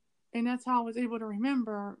 And that's how I was able to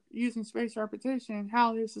remember using spaced repetition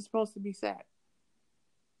how this is supposed to be said.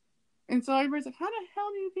 And so everybody's like, how the hell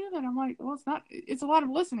do you do that? I'm like, well, it's not, it's a lot of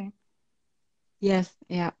listening, Yes.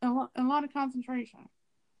 Yeah. a lot of concentration.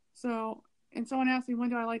 So, and someone asked me, when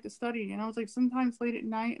do I like to study? And I was like, sometimes late at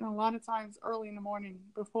night and a lot of times early in the morning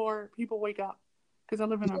before people wake up because I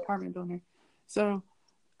live in an apartment building. So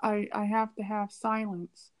I have to have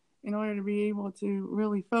silence in order to be able to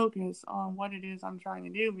really focus on what it is I'm trying to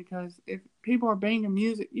do, because if people are banging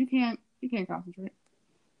music, you can't concentrate.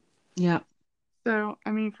 Yeah. So,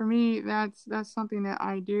 I mean, for me, that's something that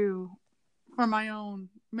I do for my own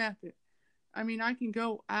method. I mean, I can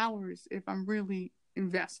go hours if I'm really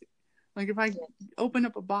invested. Like if I open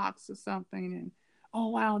up a box of something and, oh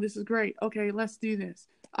wow, this is great. Okay, let's do this.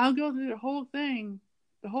 I'll go through the whole thing,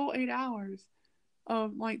 the whole 8 hours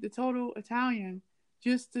of like the total Italian,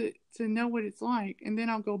 just to know what it's like, and then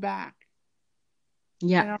I'll go back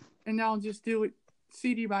Yeah. and I'll just do it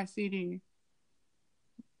CD by CD,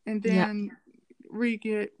 and Yeah. then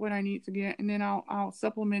re-get what I need to get, and then I'll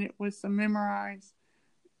supplement it with some memorize,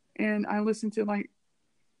 and I listen to like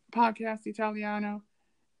podcast Italiano,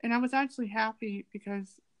 and I was actually happy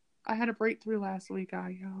because I had a breakthrough last week.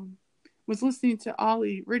 I was listening to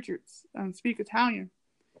Ollie Richards speak Italian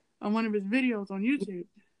on one of his videos on YouTube,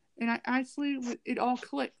 and I actually it all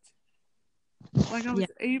clicked. Like I Yeah.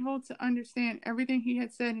 was able to understand everything he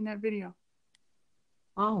had said in that video.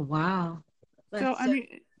 Oh, wow. So That's I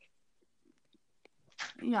mean,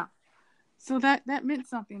 yeah. So that meant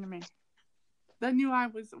something to me. That knew I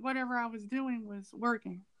was whatever I was doing was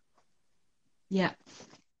working. yeah.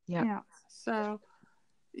 Yeah. Yeah. So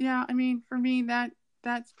yeah, I mean, for me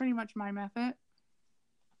that's pretty much my method.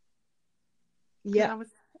 Because Yeah.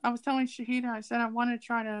 I was telling Shahida, I said I want to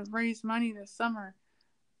try to raise money this summer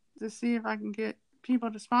to see if I can get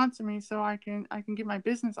people to sponsor me so I can get my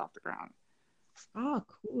business off the ground. Oh,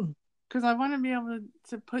 cool. Because I want to be able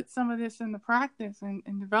to put some of this into practice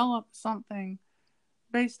and develop something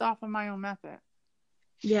based off of my own method.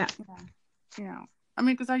 Yeah. Yeah. You know, I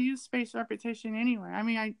mean, because I use spaced repetition anyway. I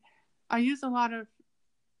mean, I use a lot of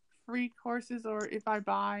free courses, or if I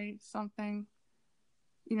buy something,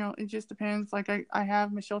 you know, it just depends. Like I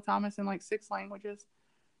have Michelle Thomas in like 6 languages,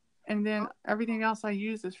 and then everything else I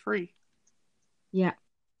use is free. Yeah.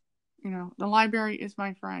 You know, the library is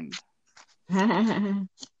my friend. Yeah.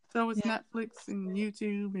 So is Netflix and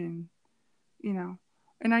YouTube, and you know.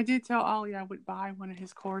 And I did tell Ollie I would buy one of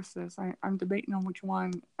his courses. I'm debating on which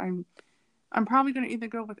one. I'm probably going to either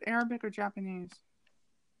go with Arabic or Japanese.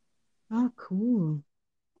 Oh, cool.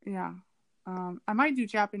 Yeah. I might do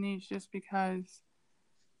Japanese just because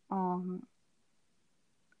um,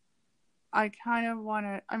 I kind of want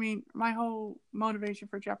to. I mean, my whole motivation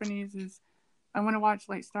for Japanese is I want to watch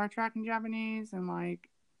like Star Trek in Japanese and like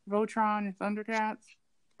Voltron and Thundercats,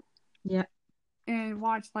 Yeah. and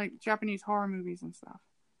watch like Japanese horror movies and stuff.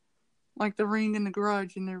 Like The Ring and The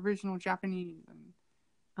Grudge in the original Japanese. And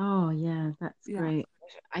Oh, yeah, that's yeah. great.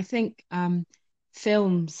 I think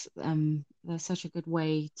films they're such a good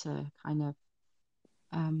way to kind of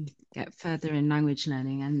get further in language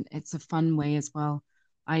learning, and it's a fun way as well.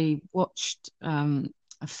 I watched a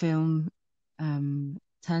film,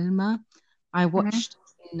 Telma. I Mm-hmm. watched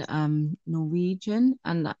in Norwegian,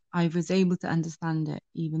 and I was able to understand it,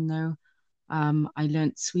 even though I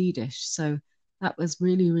learnt Swedish. So that was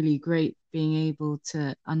really, really great being able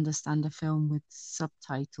to understand a film with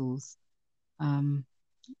subtitles. Um,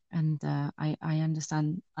 and I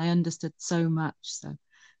understood so much. So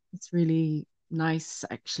it's really nice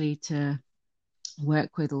actually to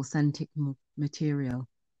work with authentic material.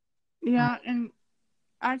 Uh, Yeah, and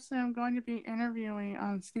actually, I'm going to be interviewing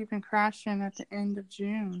Stephen Krashen at the end of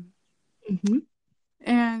June. mhm.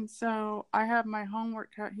 And so I have my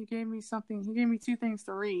homework cut. He gave me something, he gave me 2 things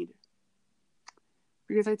to read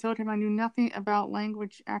because I told him I knew nothing about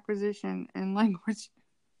language acquisition and language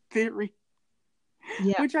theory,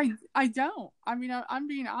 Yeah, which I don't. I mean, I'm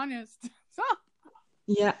being honest. So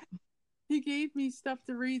yeah, he gave me stuff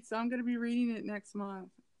to read, so I'm going to be reading it next month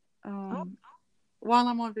Oh, while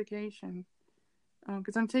I'm on vacation.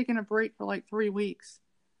 Because I'm taking a break for like 3 weeks.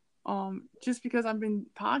 Just because I've been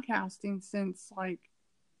podcasting since like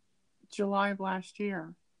July of last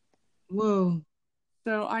year. whoa.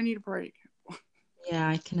 So I need a break. Yeah,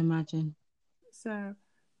 I can imagine. So,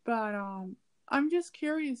 but I'm just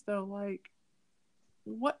curious though, like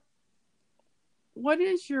what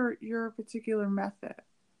is your particular method?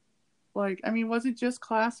 Like, I mean, was it just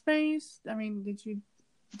class based? I mean, did you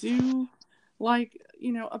do like,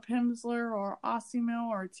 a Pimsleur or Osimo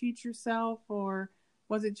or teach yourself, or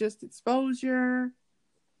was it just exposure?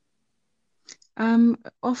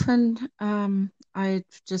 Often I'd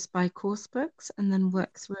just buy course books and then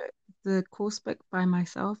work through the course book by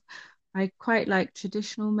myself. I quite like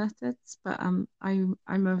traditional methods, but I'm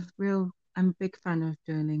a big fan of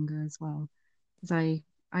Duolingo as well, because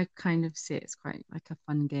I kind of see it as quite like a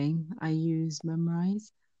fun game. I use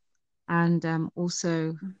Memrise, and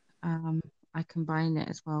also um I combine it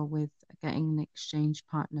as well with getting an exchange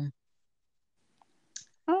partner.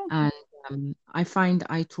 Oh, And I find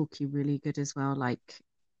italki really good as well, like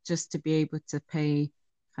just to be able to pay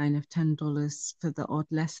kind of $10 for the odd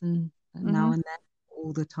lesson mm-hmm. now and then,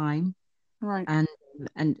 all the time. Right, And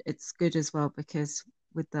it's good as well because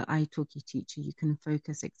with the italki teacher, you can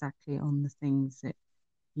focus exactly on the things that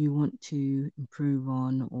you want to improve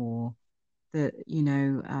on, or that,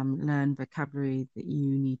 learn vocabulary that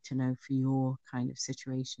you need to know for your kind of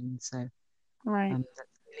situation. So right,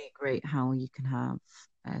 that's really great how you can have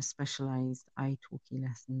specialized italki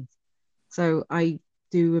lessons. So I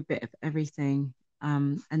do a bit of everything,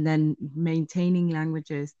 and then maintaining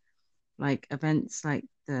languages like events like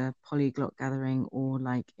the Polyglot Gathering, or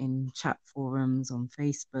like in chat forums on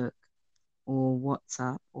Facebook or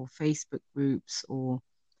WhatsApp or Facebook groups, or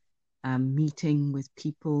meeting with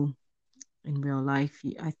people in real life.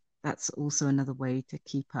 That's also another way to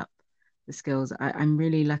keep up the skills. I'm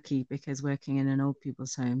really lucky because working in an old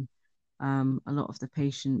people's home, a lot of the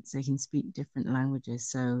patients, they can speak different languages.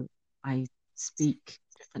 So I speak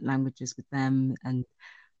different languages with them. And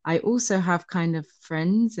I also have kind of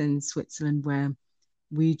friends in Switzerland where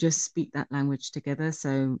we just speak that language together.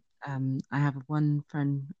 So I have one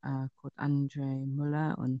friend called Andre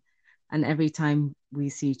Muller, and every time we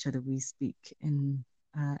see each other, we speak in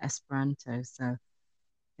Esperanto. So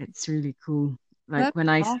it's really cool. Like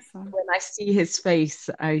that's awesome. when I see his face,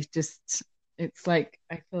 it's like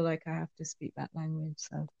I feel like I have to speak that language.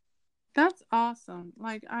 So That's awesome.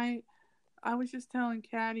 Like I was just telling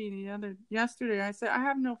Caddy yesterday. I said I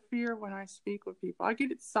have no fear when I speak with people. I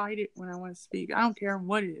get excited when I want to speak. I don't care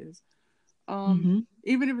what it is. Um, hmm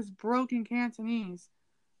Even if it's broken Cantonese,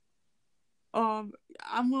 um,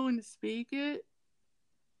 I'm willing to speak it.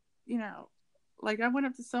 You know, like I went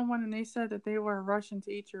up to someone and they said that they were a Russian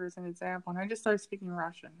teacher as an example, and I just started speaking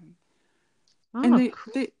Russian, and Oh,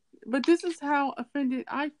 cool. but this is how offended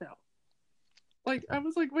I felt. Like I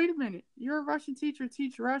was like, wait a minute, you're a Russian teacher,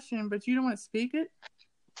 teach Russian, but you don't want to speak it.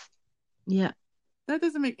 Yeah, That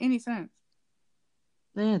doesn't make any sense.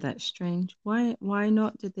 yeah, that's strange. Why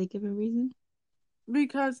not? Did they give a reason?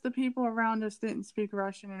 Because the people around us didn't speak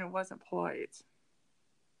Russian and it wasn't polite.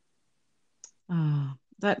 Oh,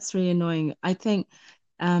 that's really annoying. I think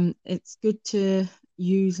it's good to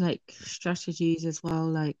use like strategies as well,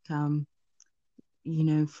 like for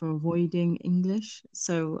avoiding English.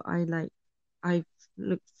 So I've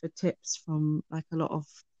looked for tips from like a lot of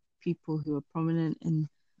people who are prominent in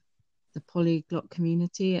the polyglot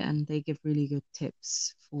community, and they give really good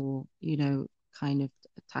tips for, kind of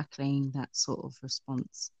tackling that sort of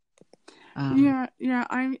response. Um, Yeah.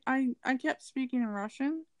 I kept speaking in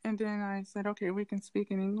Russian, and then I said, okay, we can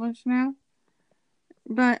speak in English now.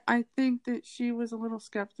 But I think that she was a little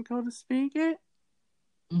skeptical to speak it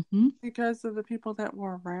mhm, because of the people that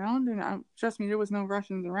were around. And trust me, there was no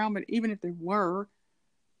Russians around. But even if there were,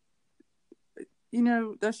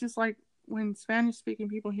 that's just like when Spanish-speaking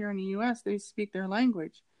people here in the U.S. they speak their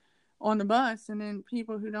language on the bus, and then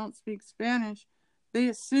people who don't speak Spanish, they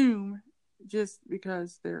assume just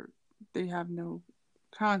because they have no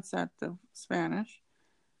concept of Spanish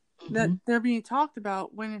that mhm. they're being talked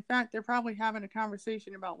about when in fact they're probably having a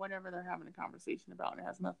conversation about whatever they're having a conversation about, and it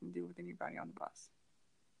has nothing to do with anybody on the bus.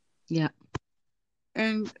 Yeah.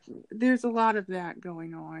 And there's a lot of that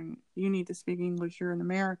going on. You need to speak English. You're in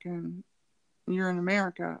America.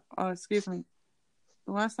 Excuse me.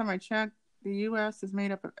 The last time I checked, the U.S. is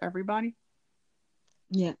made up of everybody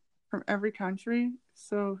Yeah. from every country.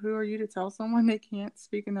 So who are you to tell someone they can't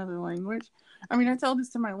speak another language? I mean, I tell this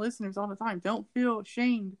to my listeners all the time. Don't feel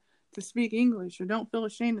ashamed to speak English, or don't feel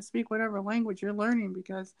ashamed to speak whatever language you're learning,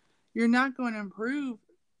 because You're not going to improve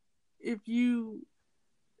if you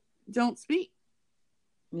don't speak.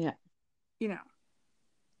 Yeah. You know,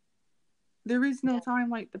 there is no time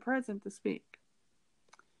like the present to speak.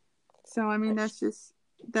 So, I mean, that's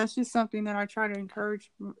just something that I try to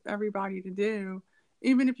encourage everybody to do,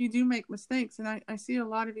 even if you do make mistakes. And I see a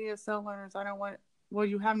lot of ESL learners. Well,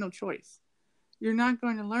 you have no choice. You're not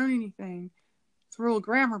going to learn anything through a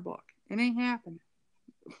grammar book. It ain't happening.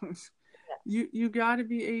 You got to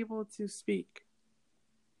be able to speak.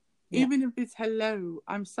 Yeah. Even if it's hello,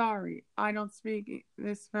 I'm sorry, I don't speak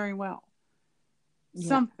this very well. Yeah.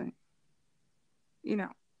 Something. You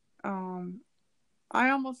know,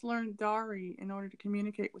 I almost learned Dari in order to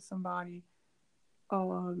communicate with somebody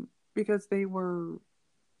because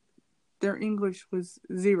their English was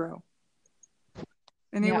zero.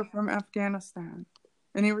 And they were from Afghanistan.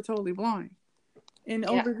 And they were totally blind. And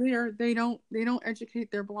over there, they don't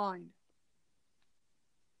educate their blind.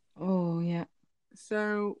 Oh, yeah.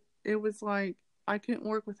 So it was like I couldn't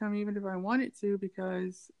work with him even if I wanted to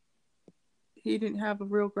because he didn't have a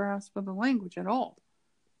real grasp of the language at all.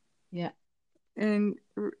 Yeah. And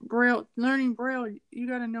learning Braille, you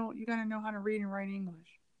gotta know how to read and write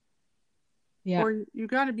English. Yeah. Or you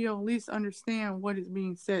gotta be able to at least understand what is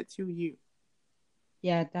being said to you.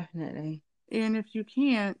 Yeah, definitely. And if you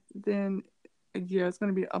can't, then it's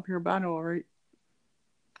gonna be an uphill battle, right?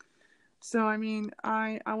 So I mean,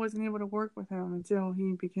 I wasn't able to work with him until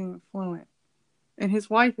he became fluent. And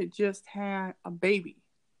his wife had just had a baby.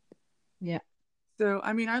 Yeah. So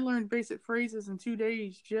I mean, I learned basic phrases in 2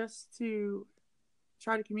 days just to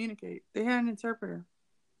try to communicate. They had an interpreter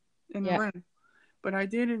in the room, but I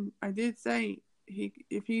did say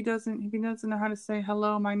if he doesn't know how to say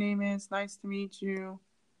hello, my name is, nice to meet you,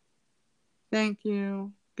 thank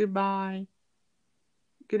you, goodbye,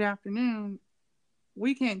 good afternoon,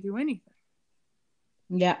 we can't do anything.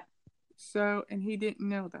 Yeah. So, and he didn't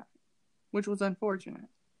know that, which was unfortunate.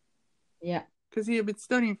 Yeah. Because he had been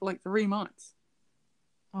studying for like 3 months.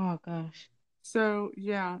 Oh gosh. So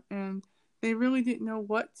yeah, and they really didn't know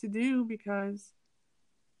what to do because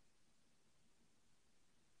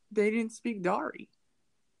they didn't speak Dari.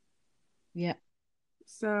 Yeah.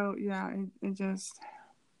 So yeah, it just.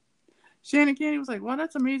 Shannon Candy was like, "Well,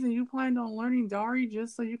 that's amazing. You planned on learning Dari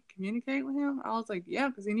just so you could communicate with him?" I was like, "Yeah,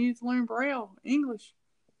 because he needs to learn Braille, English.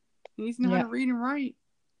 He needs to know how to read and write."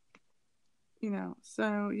 You know,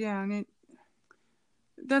 so yeah, and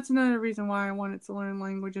that's another reason why I wanted to learn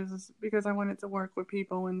languages is because I wanted to work with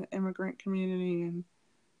people in the immigrant community, and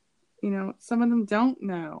you know, some of them don't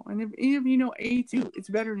know, and even if you know A2, it's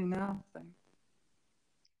better than nothing.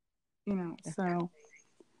 You know, so.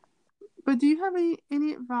 But do you have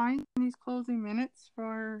any advice in these closing minutes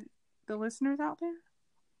for the listeners out there?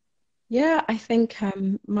 Yeah, I think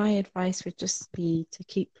my advice would just be to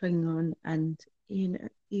keep putting on, and you know,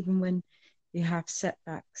 even when you have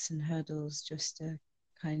setbacks and hurdles, just to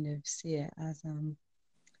kind of see it as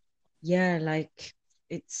like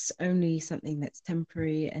it's only something that's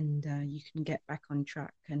temporary, and you can get back on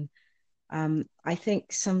track. And I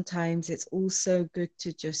think sometimes it's also good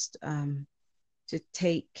to just to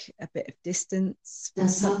take a bit of distance from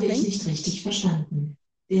Das habe ich nicht richtig verstanden.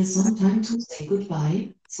 Der Song Time to Say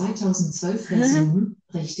Goodbye, 2012 Version,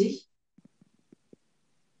 richtig?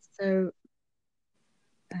 So,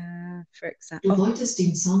 for example. Du wolltest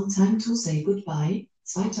den Song Time to Say Goodbye,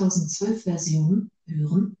 2012 Version,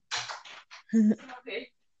 hören?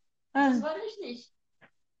 Okay. Das war ich nicht.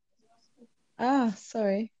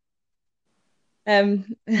 Sorry.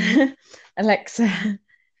 Alexa.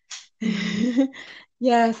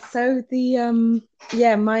 Yeah, so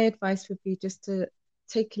my advice would be just to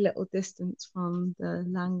take a little distance from the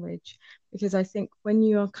language, because I think when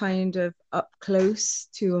you are kind of up close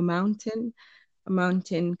to a mountain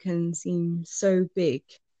can seem so big,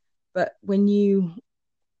 but when you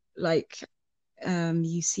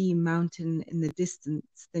you see mountain in the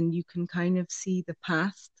distance, then you can kind of see the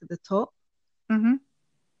path to the top. Mm-hmm.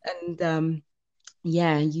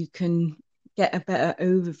 And you can get a better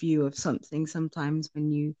overview of something sometimes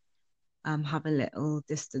when you have a little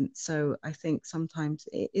distance. So I think sometimes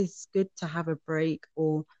it is good to have a break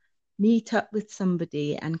or meet up with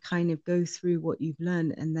somebody and kind of go through what you've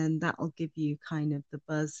learned, and then that'll give you kind of the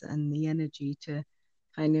buzz and the energy to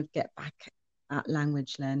kind of get back at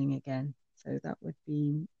language learning again. So that would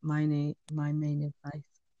be my main advice.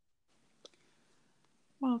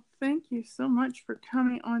 Well, thank you so much for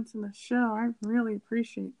coming onto the show. I really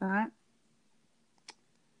appreciate that.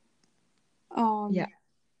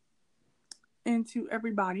 And to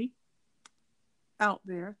everybody out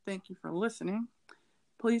there, thank you for listening.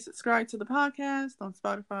 Please subscribe to the podcast on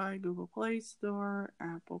Spotify, Google Play Store,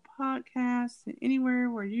 Apple Podcasts, and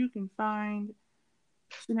anywhere where you can find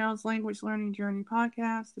Chanel's Language Learning Journey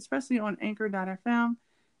podcast, especially on Anchor.fm.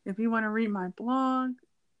 If you want to read my blog,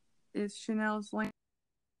 it's Chanel's Language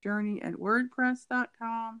Journey at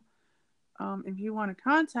WordPress.com. If you want to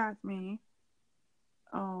contact me,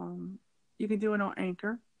 you can do it on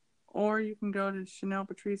Anchor, or you can go to Chanel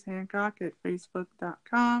Patrice Hancock at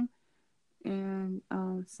Facebook.com and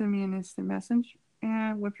send me an instant message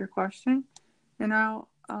and with your question, and I'll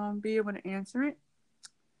be able to answer it.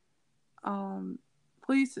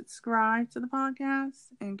 Please subscribe to the podcast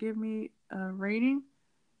and give me a rating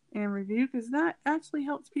and review, because that actually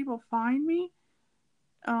helps people find me.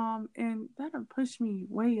 And that'll push me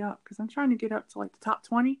way up, because I'm trying to get up to like the top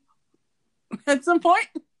 20 at some point.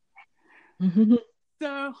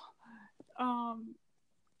 So,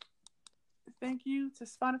 thank you to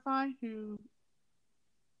Spotify, who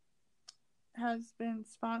has been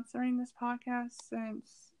sponsoring this podcast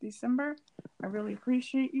since December. I really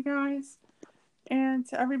appreciate you guys. And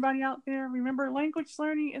to everybody out there, remember, language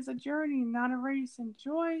learning is a journey, not a race.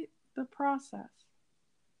 Enjoy the process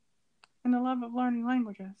and the love of learning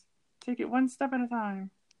languages. Take it one step at a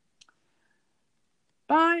time.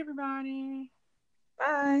 Bye, everybody.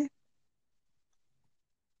 Bye.